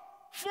all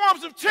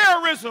forms of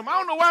terrorism. I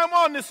don't know why I'm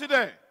on this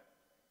today.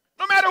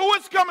 No matter who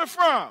it's coming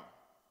from.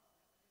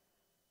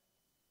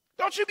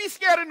 Don't you be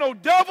scared of no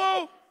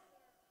devil,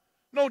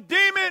 no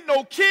demon,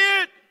 no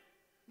kid,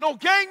 no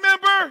gang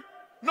member,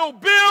 no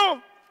bill,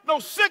 no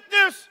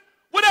sickness,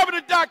 whatever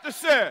the doctor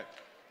said.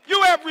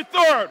 You have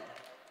authority.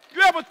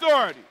 You have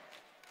authority.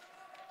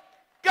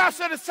 God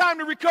said it's time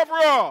to recover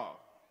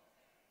all.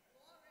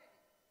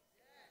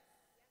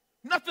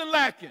 Nothing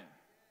lacking.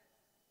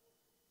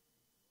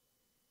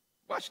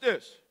 Watch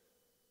this.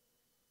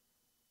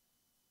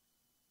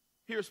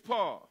 Here's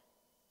Paul.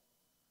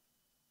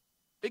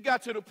 It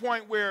got to the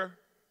point where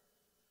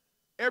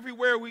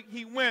everywhere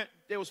he went,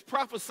 there was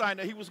prophesying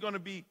that he was going to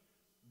be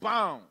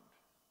bound.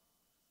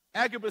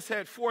 Agabus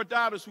had 4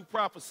 daughters who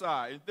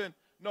prophesied. And then,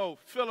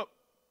 Philip,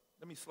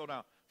 let me slow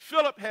down.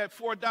 Philip had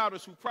 4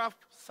 daughters who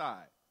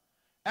prophesied.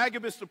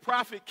 Agabus the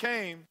prophet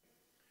came,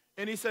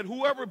 and he said,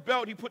 whoever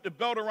belt, he put the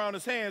belt around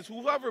his hands,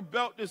 whoever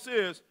belt this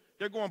is,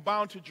 they're going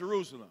bound to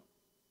Jerusalem.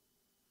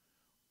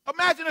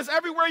 Imagine this,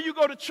 everywhere you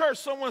go to church,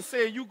 someone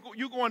saying,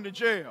 you going to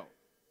jail.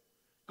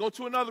 Go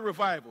to another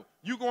revival,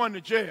 you going to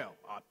jail.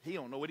 Oh, he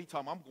don't know what he's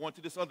talking about. I'm going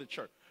to this other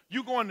church.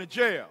 You going to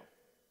jail.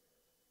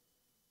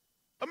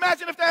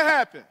 Imagine if that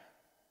happened.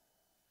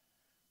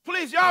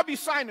 Please, y'all be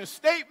signing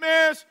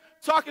statements,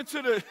 talking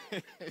to the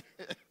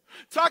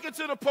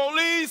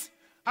police.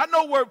 I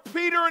know where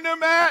Peter and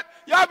them at.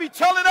 Y'all be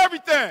telling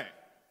everything.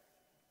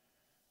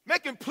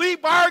 Making plea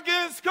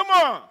bargains. Come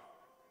on.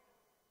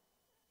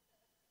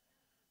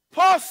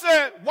 Paul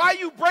said, why are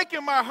you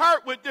breaking my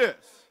heart with this?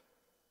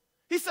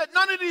 He said,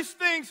 none of these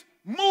things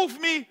move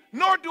me,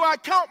 nor do I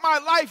count my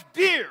life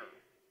dear.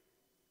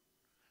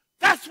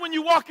 That's when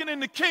you're walking in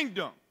the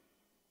kingdom.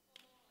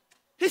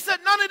 He said,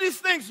 none of these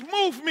things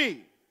move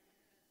me.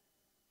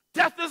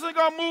 Death isn't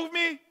going to move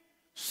me.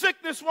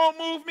 Sickness won't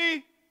move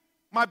me.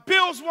 My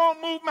bills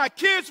won't move. My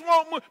kids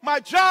won't move. My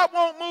job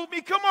won't move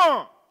me. Come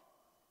on.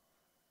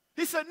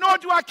 He said, nor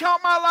do I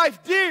count my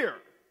life dear.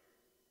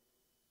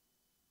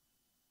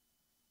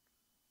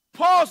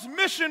 Paul's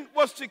mission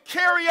was to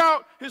carry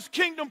out his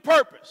kingdom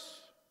purpose.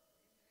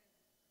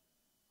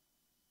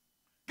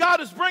 God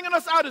is bringing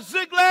us out of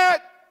Ziklag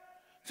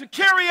to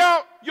carry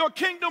out your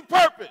kingdom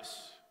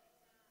purpose.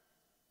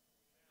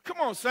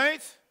 Come on,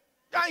 saints.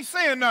 Y'all ain't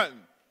saying nothing.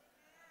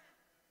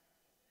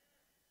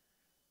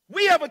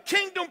 We have a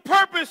kingdom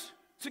purpose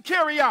to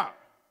carry out.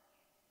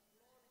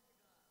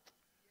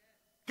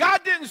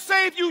 God didn't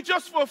save you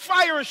just for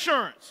fire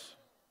insurance.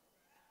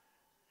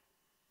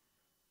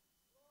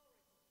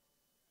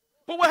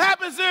 But what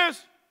happens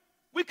is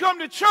we come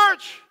to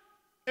church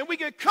and we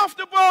get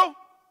comfortable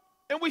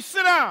and we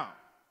sit down.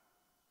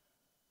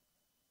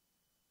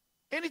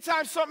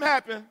 Anytime something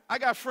happens, I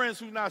got friends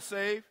who are not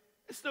saved.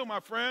 They're still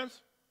my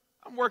friends.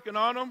 I'm working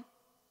on them,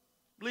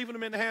 leaving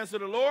them in the hands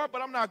of the Lord,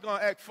 but I'm not going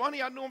to act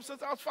funny. I knew them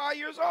since I was 5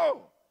 years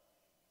old.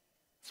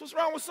 That's what's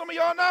wrong with some of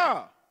y'all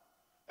now.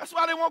 That's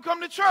why they won't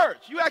come to church.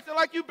 You acting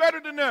like you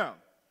better than them.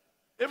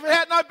 If it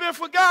had not been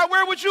for God,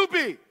 where would you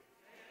be?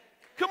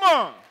 Come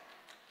on.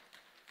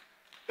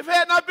 If it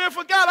had not been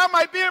for God, I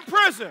might be in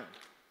prison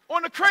or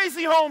in a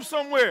crazy home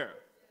somewhere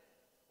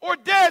or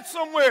dead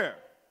somewhere.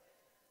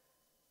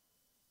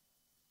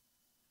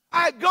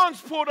 I had guns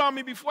pulled on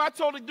me before. I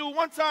told the dude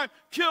one time,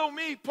 kill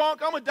me,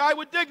 punk, I'm going to die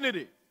with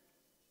dignity.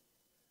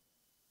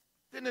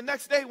 Then the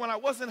next day when I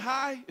wasn't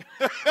high,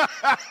 I'm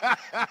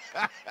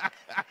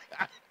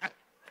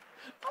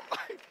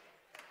like,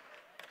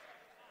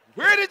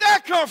 where did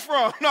that come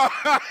from? No.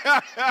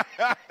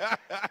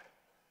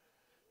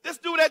 This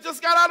dude that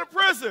just got out of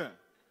prison.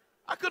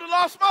 I could have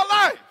lost my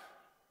life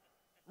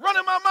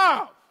running my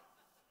mouth.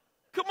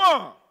 Come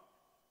on.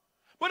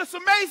 But it's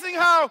amazing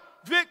how,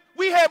 Vic,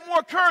 we have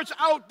more courage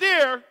out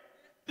there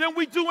than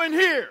we do in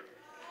here.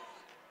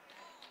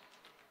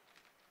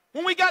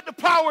 When we got the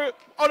power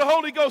of the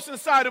Holy Ghost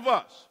inside of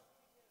us.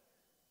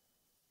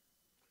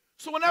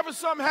 So whenever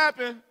something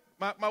happened,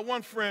 my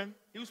one friend,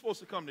 he was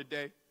supposed to come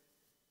today.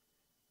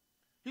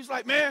 He's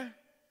like, man,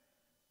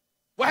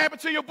 what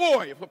happened to your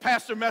boy? If a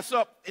pastor mess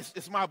up,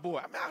 it's my boy.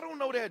 I mean, I don't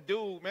know that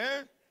dude,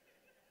 man.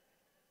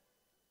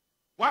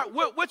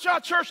 What y'all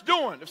church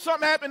doing? If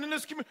something happened in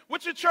this community,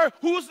 what's your church?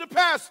 Who's the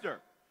pastor?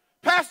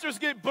 Pastors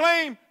get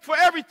blamed for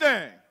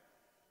everything.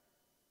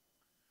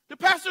 The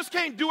pastors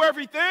can't do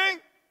everything.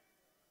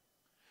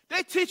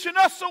 They teaching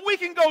us so we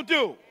can go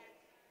do.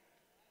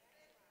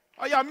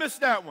 Oh, y'all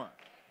missed that one.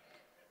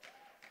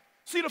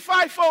 See, the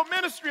fivefold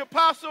ministry,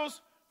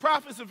 apostles,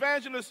 prophets,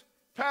 evangelists,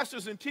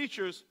 pastors, and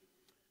teachers,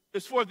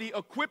 is for the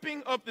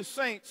equipping of the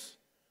saints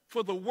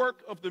for the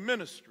work of the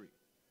ministry.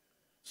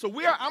 So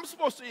I'm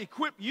supposed to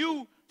equip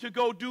you to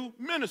go do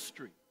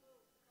ministry.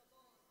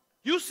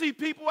 You see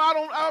people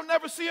I'll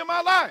never see in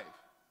my life.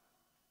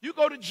 You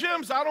go to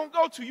gyms I don't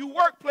go to. You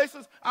work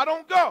places I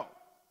don't go.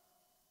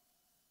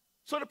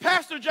 So the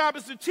pastor's job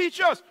is to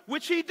teach us,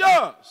 which he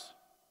does.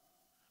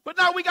 But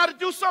now we got to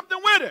do something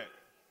with it.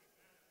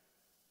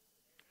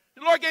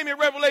 The Lord gave me a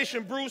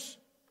revelation, Bruce.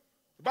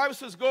 The Bible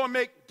says go and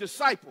make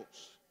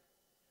disciples.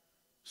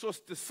 So it's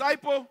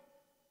discipleship,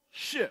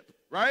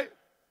 right?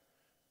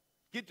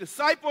 Get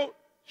discipleship.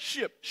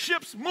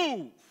 Ships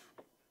move.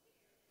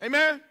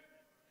 Amen?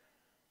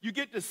 You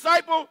get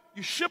disciple,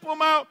 you ship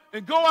them out,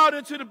 and go out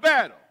into the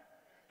battle,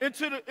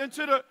 into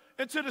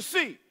the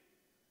sea.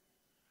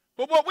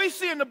 But what we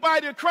see in the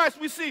body of Christ,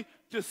 we see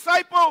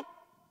disciple,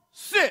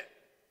 sit.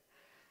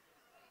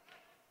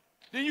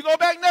 Then you go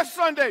back next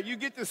Sunday, you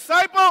get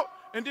disciple,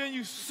 and then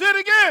you sit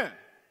again.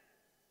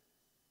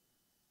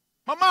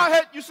 My mom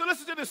used to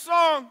listen to this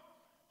song,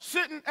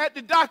 sitting at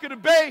the dock of the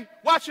bay,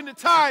 watching the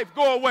tide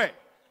go away.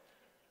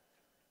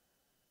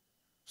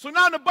 So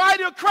now in the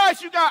body of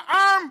Christ, you got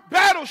armed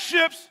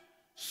battleships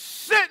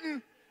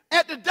sitting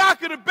at the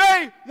dock of the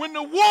bay when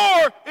the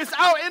war is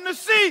out in the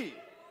sea.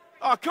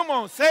 Oh, come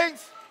on,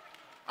 saints.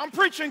 I'm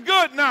preaching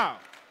good now.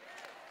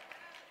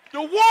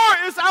 The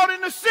war is out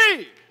in the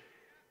sea.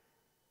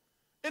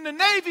 In the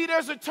Navy,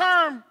 there's a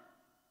term,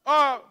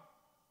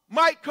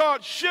 Mike,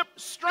 called ship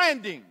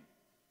stranding,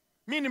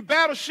 meaning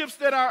battleships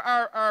that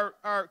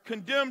are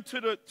condemned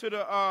to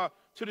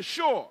the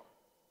shore.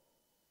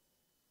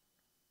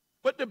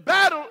 But the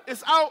battle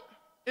is out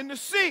in the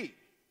sea.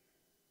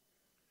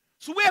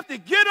 So we have to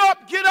get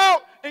up, get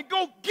out, and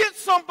go get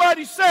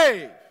somebody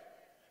saved.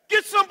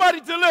 Get somebody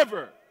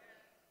delivered.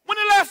 When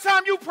the last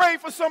time you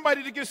prayed for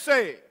somebody to get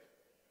saved?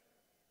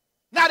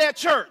 Not at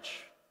church.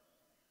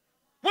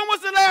 When was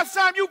the last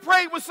time you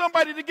prayed with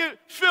somebody to get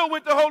filled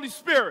with the Holy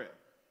Spirit?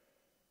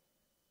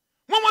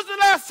 When was the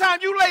last time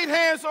you laid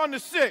hands on the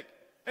sick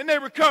and they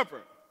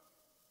recovered?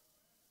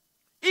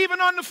 Even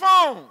on the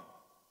phone.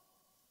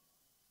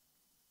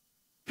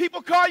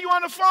 People call you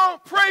on the phone,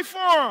 pray for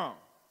them.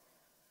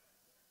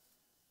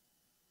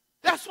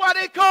 That's why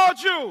they called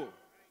you.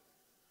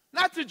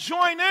 Not to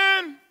join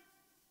in.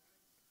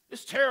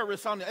 It's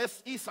terrorists on the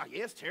east side.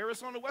 Yeah, it's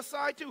terrorists on the west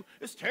side too.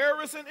 It's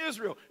terrorists in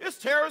Israel. It's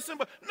terrorists in...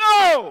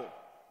 No!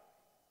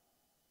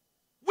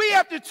 We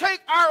have to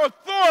take our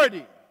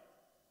authority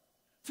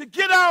to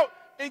get out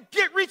and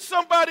reach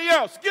somebody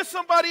else. Get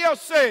somebody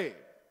else saved.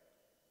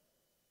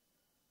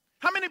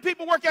 How many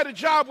people work at a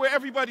job where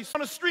everybody's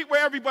on a street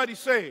where everybody's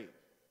saved?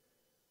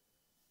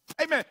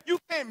 Amen. You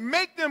can't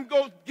make them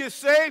go get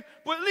saved,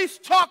 but at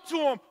least talk to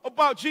them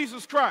about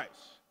Jesus Christ.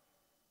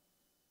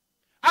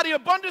 Out of the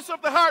abundance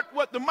of the heart,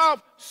 what the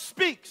mouth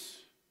speaks.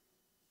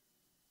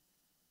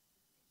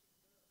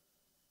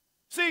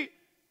 See,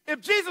 if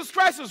Jesus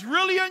Christ is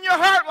really in your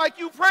heart, like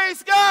you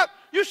praise God,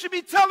 you should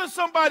be telling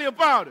somebody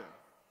about it.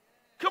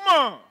 Come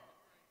on.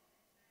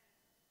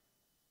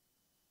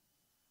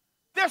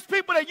 There's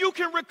people that you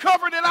can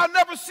recover that I'll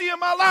never see in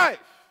my life.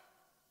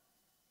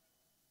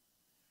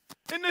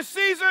 In this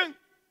season,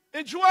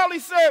 in Joel, he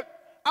said,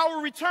 I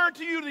will return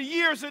to you the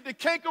years that the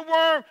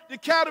cankerworm, the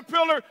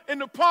caterpillar,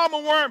 and the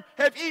palmer worm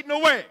have eaten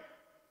away.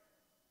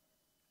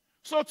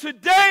 So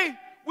today,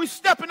 we're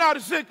stepping out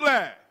of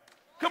Ziklag.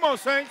 Come on,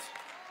 saints.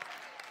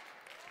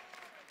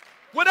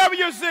 Whatever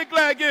your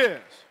Ziklag is,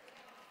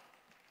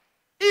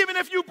 even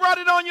if you brought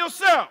it on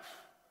yourself,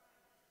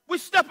 we're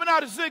stepping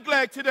out of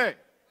Ziklag today.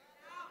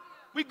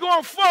 We're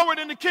going forward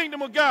in the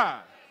kingdom of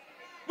God.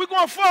 We're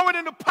going forward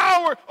in the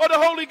power of the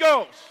Holy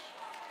Ghost.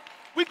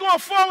 We're going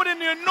forward in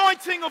the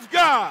anointing of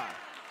God.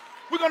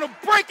 We're going to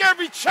break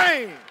every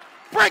chain,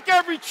 break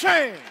every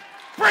chain,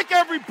 break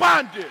every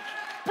bondage,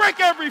 break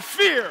every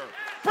fear,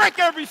 break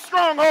every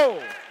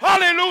stronghold.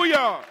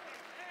 Hallelujah.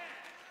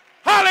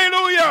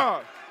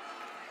 Hallelujah.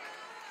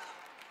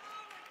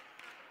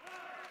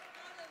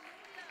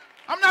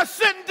 I'm not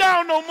sitting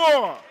down no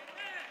more.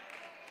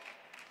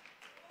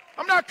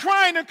 I'm not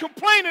crying and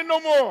complaining no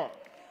more.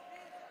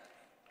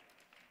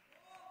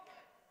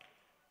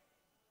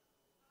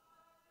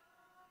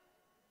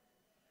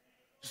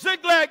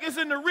 Ziklag is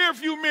in the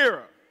rearview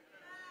mirror.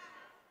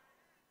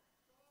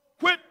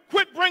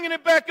 Quit bringing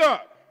it back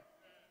up.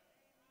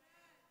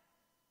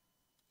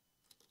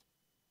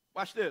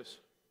 Watch this.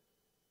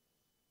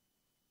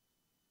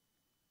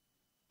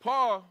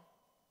 Paul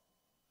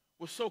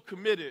was so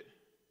committed,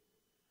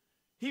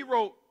 he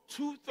wrote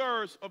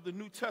 2/3 of the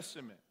New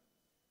Testament.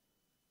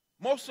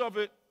 Most of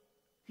it,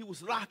 he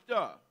was locked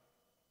up.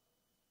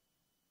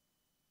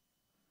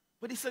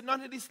 But he said,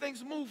 none of these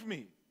things move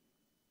me.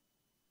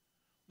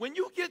 When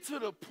you get to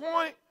the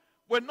point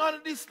where none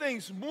of these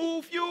things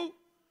move you,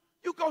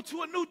 you go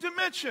to a new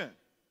dimension.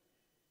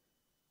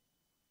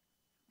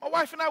 My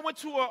wife and I went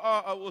to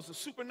a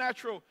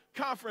supernatural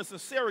conference in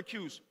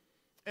Syracuse,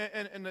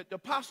 and the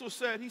apostle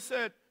said, he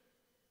said,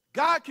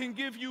 God can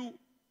give you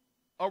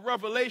a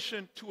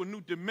revelation to a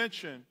new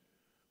dimension,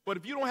 but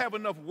if you don't have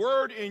enough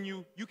word in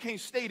you, you can't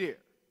stay there.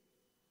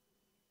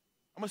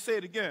 I'm going to say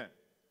it again.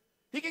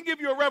 He can give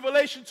you a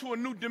revelation to a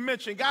new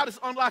dimension. God is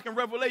unlocking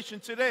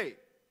revelation today.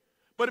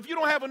 But if you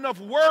don't have enough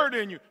word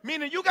in you,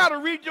 meaning you got to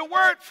read your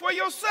word for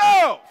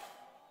yourself.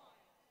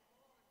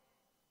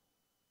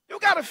 You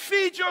got to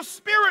feed your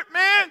spirit,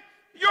 man,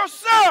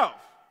 yourself.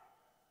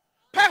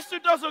 Pastor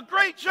does a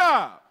great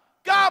job.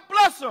 God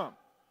bless him.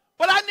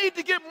 But I need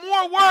to get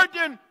more word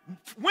than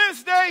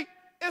Wednesday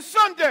and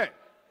Sunday.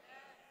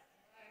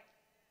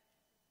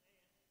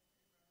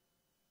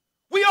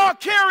 We all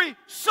carry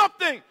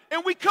something,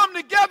 and we come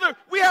together,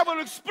 we have an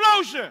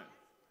explosion.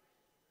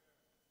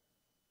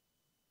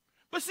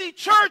 But see,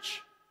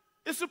 church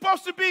is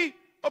supposed to be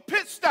a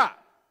pit stop.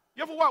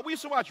 You ever watch? We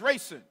used to watch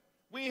racing.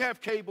 We didn't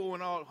have cable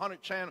and all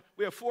 100 channels.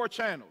 We have 4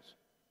 channels.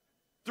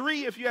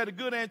 3 if you had a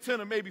good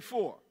antenna, maybe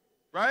 4,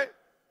 right?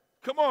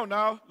 Come on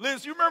now.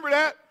 Liz, you remember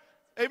that?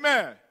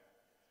 Amen.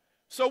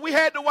 So we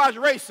had to watch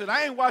racing.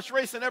 I ain't watched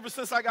racing ever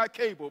since I got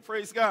cable,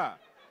 praise God.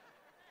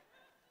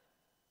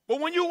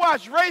 But when you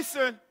watch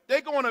racing,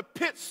 they go on a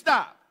pit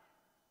stop.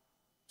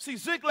 See,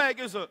 zigzag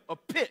is a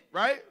pit,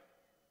 right?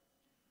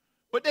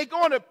 But they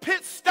go on a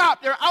pit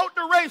stop. They're out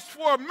the race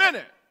for a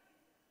minute.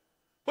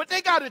 But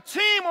they got a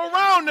team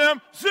around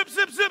them. Zip,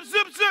 zip, zip,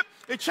 zip, zip.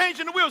 They're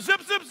changing the wheels.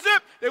 Zip, zip,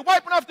 zip. They're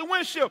wiping off the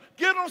windshield.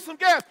 Give them some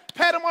gas.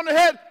 Pat them on the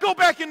head. Go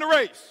back in the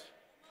race.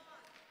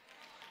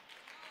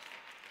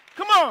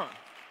 Come on.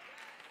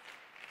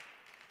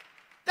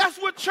 That's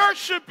what church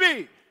should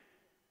be.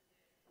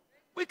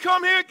 We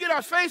come here, get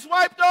our face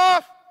wiped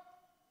off.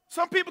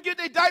 Some people get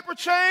their diaper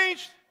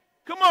changed.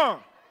 Come on.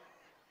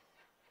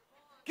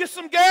 Get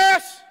some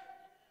gas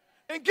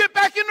and get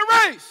back in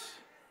the race.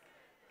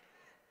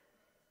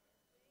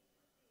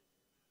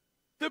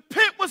 The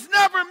pit was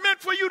never meant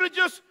for you to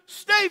just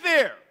stay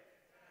there.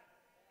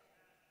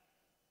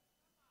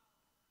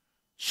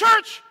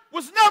 Church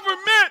was never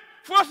meant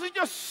for us to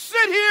just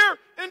sit here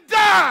and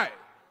die.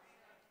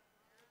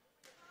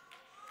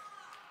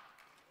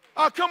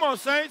 Oh, come on,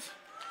 saints.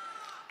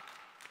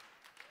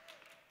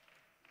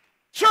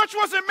 Church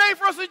wasn't made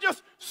for us to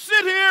just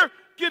sit here,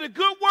 get a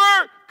good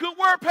word,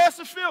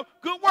 Pastor Phil,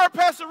 good word,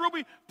 Pastor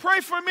Ruby,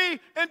 pray for me,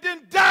 and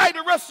then die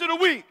the rest of the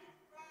week.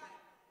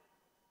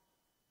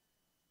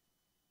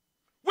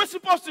 We're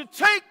supposed to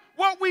take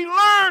what we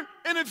learn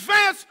and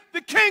advance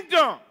the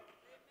kingdom.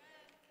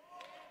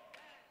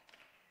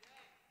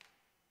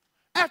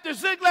 After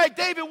Ziklag,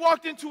 David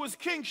walked into his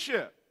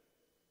kingship.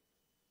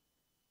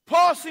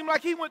 Paul seemed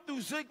like he went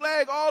through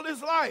Ziklag all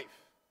his life.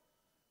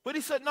 But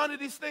he said, none of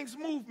these things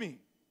move me.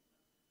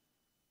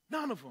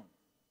 None of them.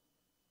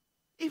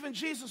 Even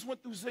Jesus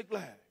went through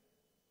Ziklag.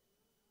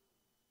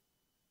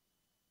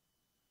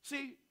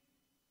 See,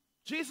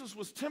 Jesus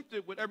was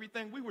tempted with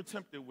everything we were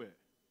tempted with.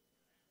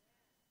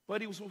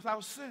 But he was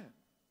without sin.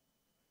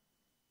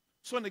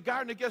 So in the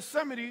Garden of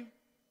Gethsemane,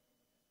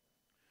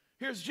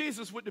 here's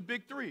Jesus with the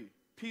big 3,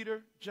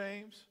 Peter,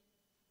 James,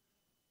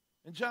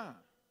 and John.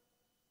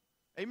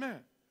 Amen.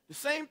 The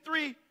same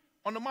 3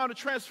 on the Mount of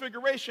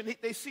Transfiguration,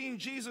 they seen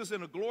Jesus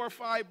in a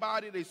glorified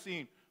body. They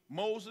seen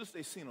Moses.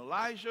 They seen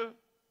Elijah.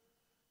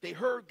 They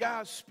heard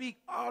God speak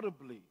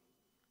audibly.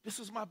 This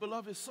is my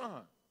beloved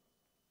son.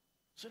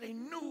 So they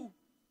knew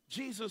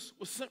Jesus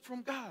was sent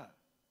from God.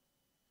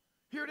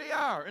 Here they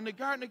are in the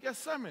Garden of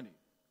Gethsemane.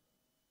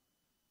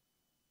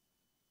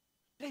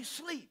 They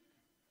sleep.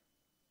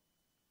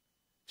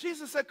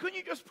 Jesus said, couldn't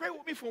you just pray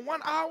with me for 1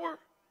 hour?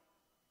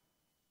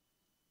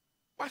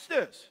 Watch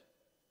this.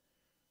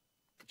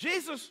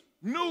 Jesus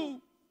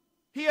knew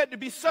he had to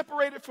be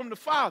separated from the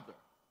Father.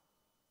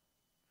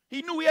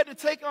 He knew he had to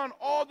take on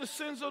all the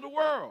sins of the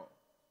world.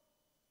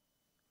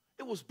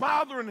 It was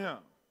bothering him.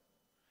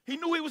 He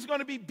knew he was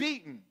going to be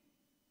beaten.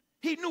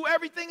 He knew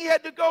everything he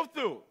had to go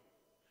through.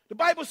 The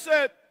Bible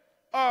said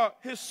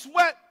his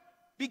sweat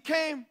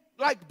became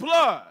like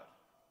blood.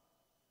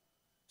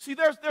 See,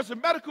 there's a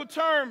medical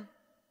term,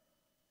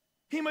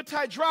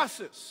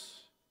 hematidrosis,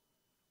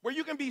 where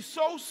you can be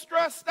so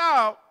stressed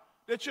out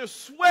that your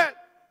sweat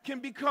can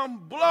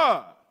become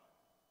blood.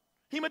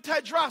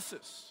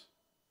 Hematidrosis.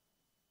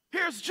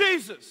 Here's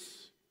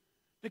Jesus,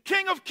 the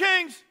King of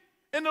Kings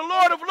and the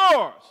Lord of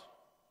Lords,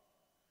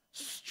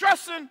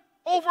 stressing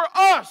over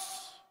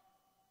us.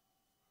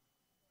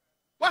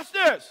 Watch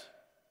this.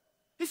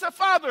 He said,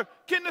 Father,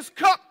 can this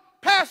cup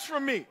pass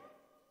from me?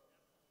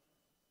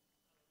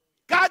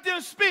 God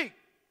didn't speak.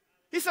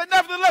 He said,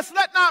 nevertheless,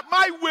 let not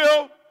my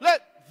will,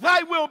 let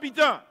thy will be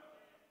done.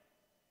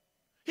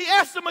 He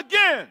asked him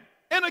again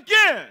and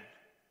again.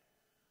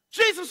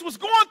 Jesus was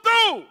going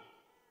through.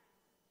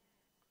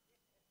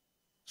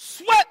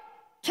 Sweat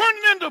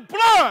turning into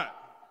blood.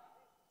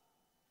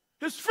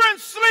 His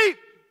friends sleep.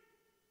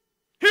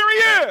 Here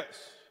he is.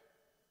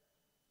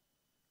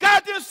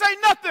 God didn't say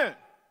nothing.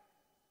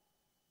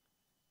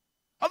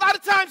 A lot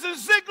of times in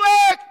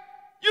Ziklag,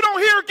 you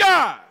don't hear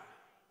God.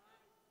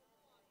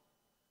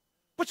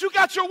 But you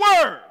got your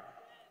word.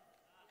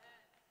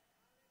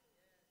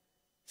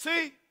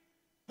 See,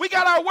 we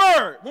got our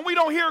word when we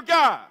don't hear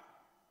God.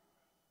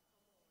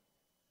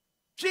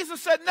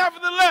 Jesus said,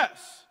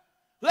 nevertheless,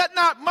 let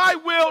not my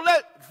will,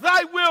 let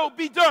thy will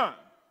be done.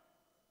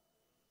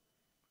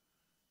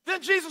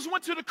 Then Jesus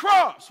went to the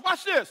cross.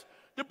 Watch this.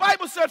 The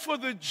Bible said, for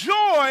the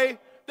joy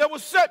that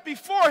was set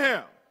before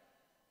him.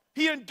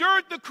 He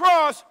endured the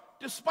cross,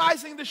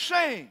 despising the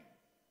shame.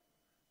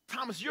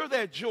 Thomas, you're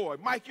that joy.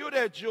 Mike, you're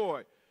that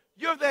joy.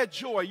 You're that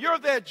joy. You're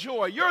that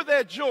joy. You're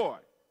that joy.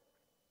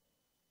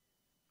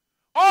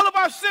 All of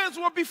our sins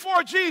were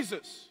before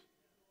Jesus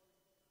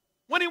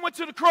when he went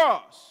to the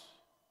cross.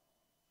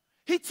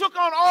 He took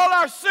on all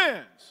our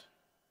sins.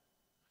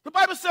 The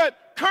Bible said,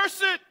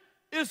 cursed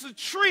is the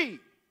tree.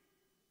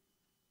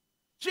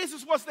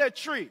 Jesus was that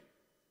tree.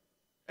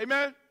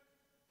 Amen?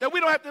 That we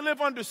don't have to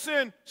live under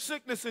sin,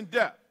 sickness, and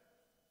death.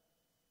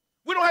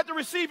 We don't have to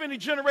receive any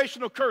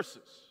generational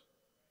curses.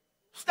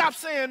 Stop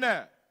saying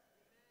that.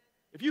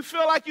 If you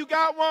feel like you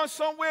got one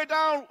somewhere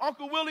down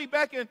Uncle Willie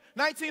back in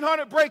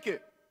 1900, break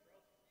it.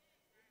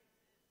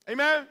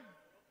 Amen?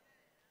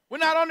 We're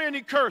not under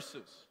any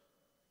curses.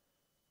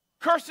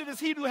 Cursed is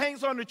he who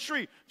hangs on the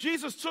tree.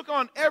 Jesus took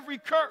on every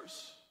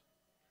curse.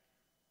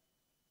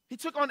 He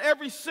took on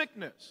every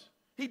sickness.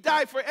 He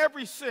died for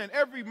every sin,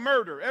 every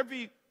murder,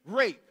 every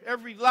rape,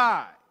 every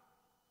lie.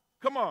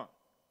 Come on.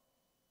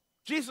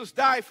 Jesus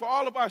died for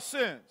all of our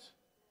sins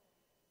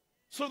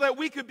so that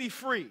we could be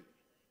free.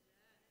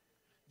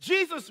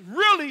 Jesus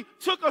really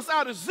took us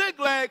out of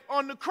Ziklag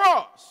on the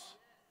cross.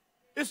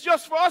 It's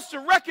just for us to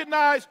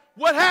recognize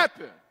what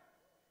happened.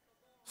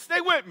 Stay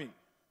with me.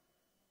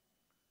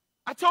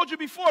 I told you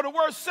before, the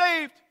word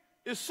saved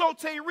is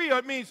soteria.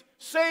 It means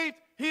saved,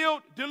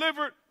 healed,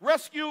 delivered,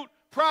 rescued,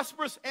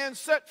 prosperous, and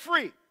set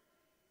free.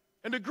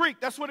 In the Greek,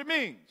 that's what it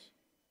means.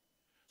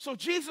 So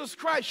Jesus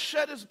Christ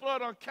shed his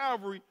blood on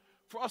Calvary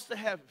for us to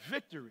have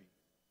victory.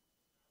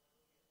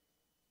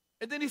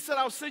 And then he said,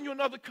 I'll send you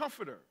another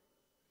comforter.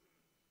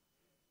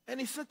 And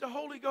he sent the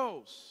Holy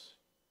Ghost.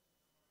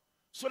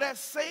 So that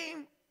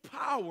same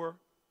power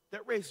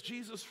that raised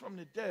Jesus from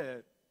the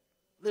dead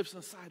lives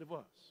inside of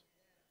us.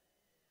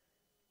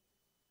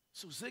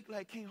 So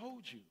Ziklag can't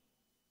hold you.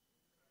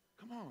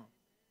 Come on.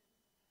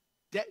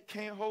 Debt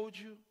can't hold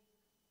you.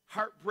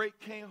 Heartbreak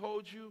can't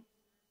hold you.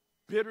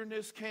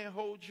 Bitterness can't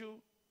hold you.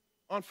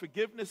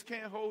 Unforgiveness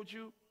can't hold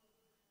you.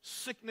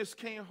 Sickness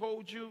can't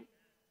hold you.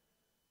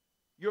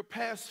 Your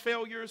past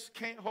failures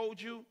can't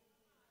hold you.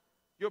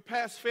 Your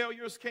past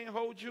failures can't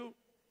hold you.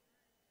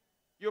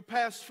 Your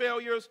past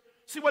failures.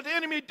 See what the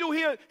enemy do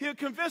here, he'll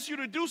convince you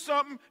to do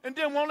something and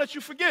then won't let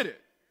you forget it.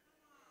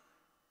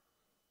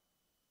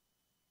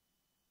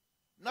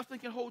 Nothing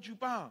can hold you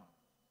bound.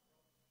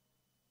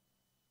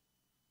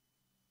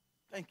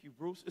 Thank you,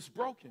 Bruce. It's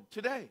broken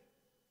today.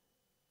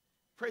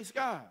 Praise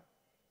God.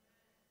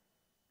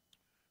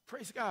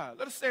 Praise God.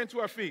 Let us stand to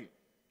our feet.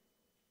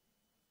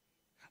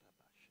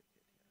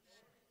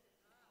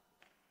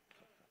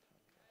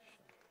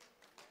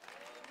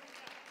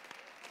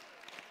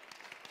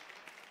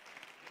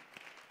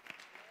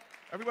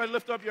 Everybody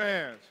lift up your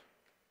hands.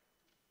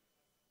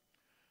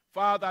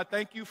 Father, I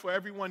thank you for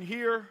everyone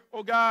here,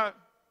 oh God.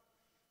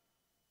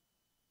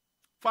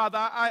 Father,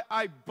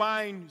 I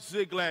bind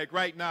Ziklag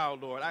right now,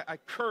 Lord. I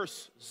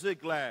curse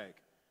Ziklag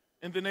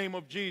in the name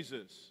of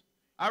Jesus.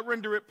 I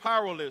render it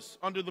powerless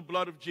under the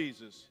blood of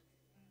Jesus.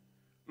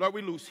 Lord,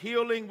 we lose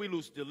healing, we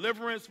lose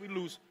deliverance, we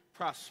lose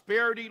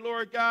prosperity,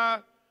 Lord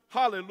God.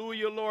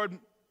 Hallelujah, Lord.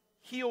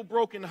 Heal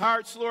broken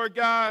hearts, Lord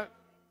God.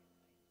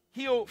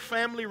 Heal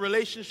family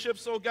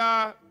relationships, oh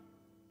God.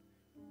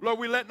 Lord,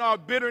 we letting our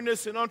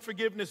bitterness and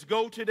unforgiveness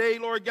go today,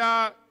 Lord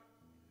God.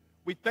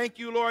 We thank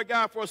you, Lord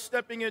God, for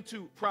stepping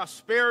into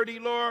prosperity,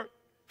 Lord,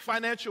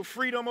 financial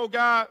freedom, oh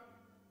God.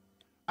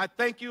 I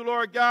thank you,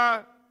 Lord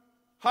God.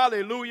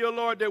 Hallelujah,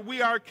 Lord, that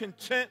we are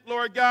content,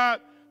 Lord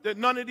God, that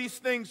none of these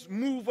things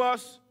move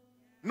us,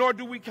 nor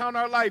do we count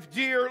our life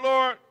dear,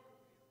 Lord.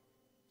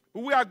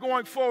 But we are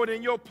going forward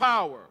in your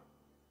power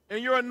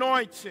and your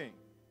anointing.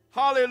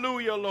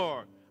 Hallelujah,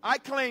 Lord. I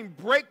claim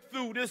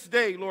breakthrough this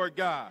day, Lord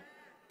God.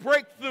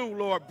 Breakthrough,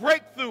 Lord.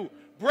 Breakthrough.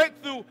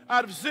 Breakthrough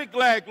out of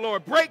Ziklag,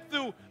 Lord.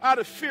 Breakthrough out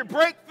of fear.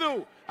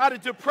 Breakthrough out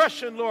of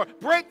depression, Lord.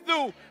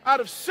 Breakthrough out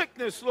of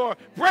sickness, Lord.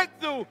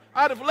 Breakthrough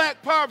out of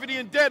lack, poverty,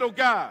 and debt, oh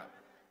God.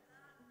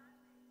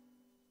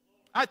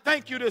 I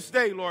thank you this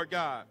day, Lord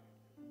God,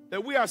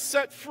 that we are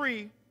set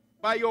free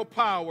by your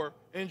power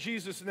in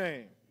Jesus'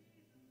 name.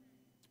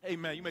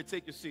 Amen. You may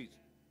take your seats.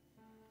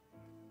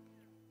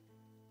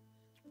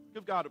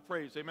 Give God a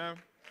praise. Amen.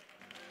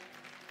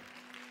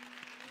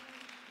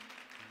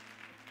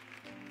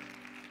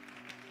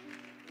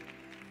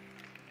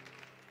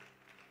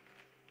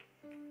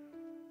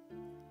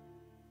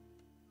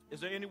 Is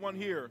there anyone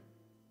here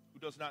who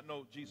does not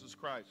know Jesus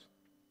Christ,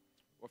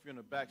 or if you're in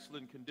a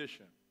backslidden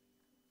condition?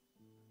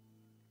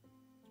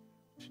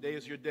 Today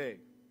is your day.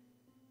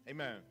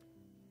 Amen.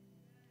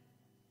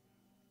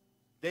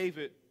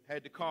 David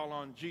had to call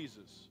on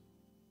Jesus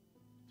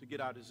to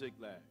get out of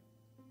Ziklag.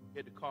 He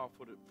had to call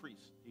for the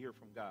priest to hear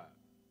from God.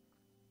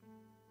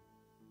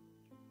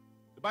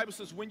 The Bible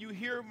says, when you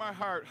hear my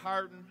heart,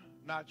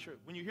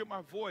 when you hear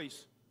my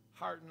voice,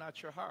 harden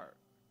not your heart.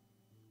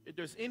 If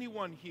there's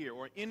anyone here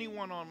or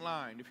anyone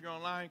online, if you're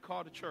online,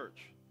 call the church.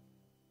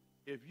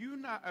 If you're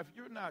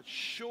not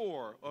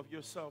sure of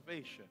your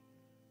salvation,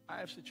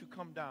 I ask that you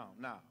come down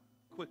now,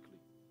 quickly.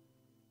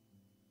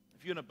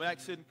 If you're in a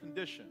backslidden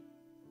condition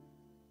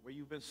where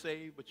you've been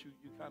saved but you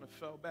kind of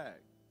fell back,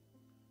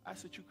 I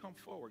ask that you come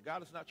forward.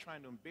 God is not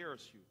trying to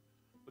embarrass you,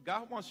 but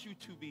God wants you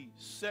to be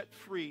set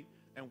free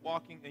and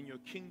walking in your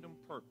kingdom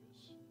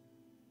purpose.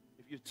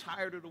 If you're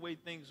tired of the way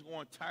things are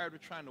going, tired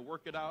of trying to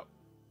work it out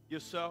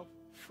yourself,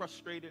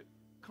 frustrated,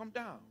 come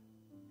down.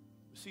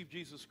 Receive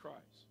Jesus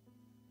Christ.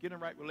 Get in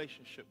right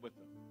relationship with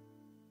him.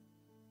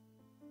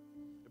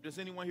 If there's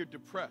anyone here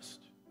depressed,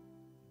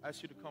 I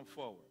ask you to come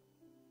forward.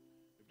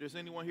 If there's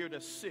anyone here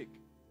that's sick,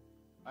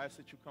 I ask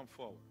that you come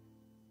forward.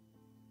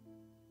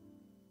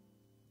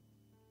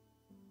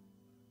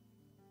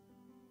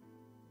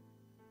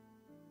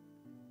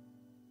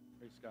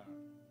 Praise God.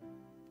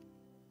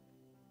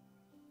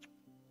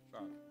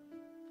 Sorry.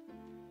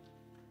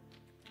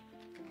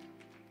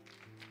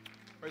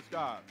 Praise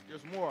God.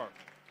 There's more.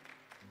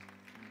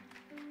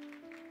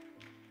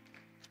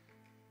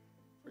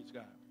 Praise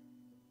God.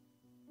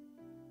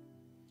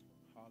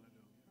 Hallelujah.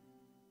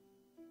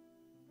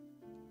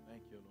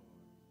 Thank you, Lord.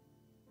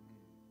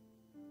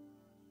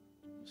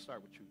 Let's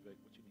start with you, Vic.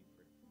 What you need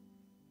prayer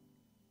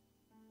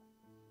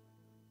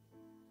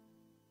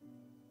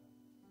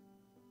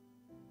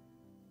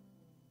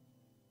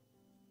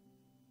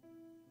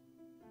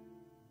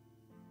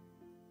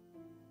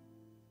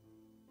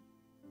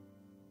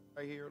for?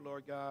 Right here,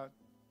 Lord God.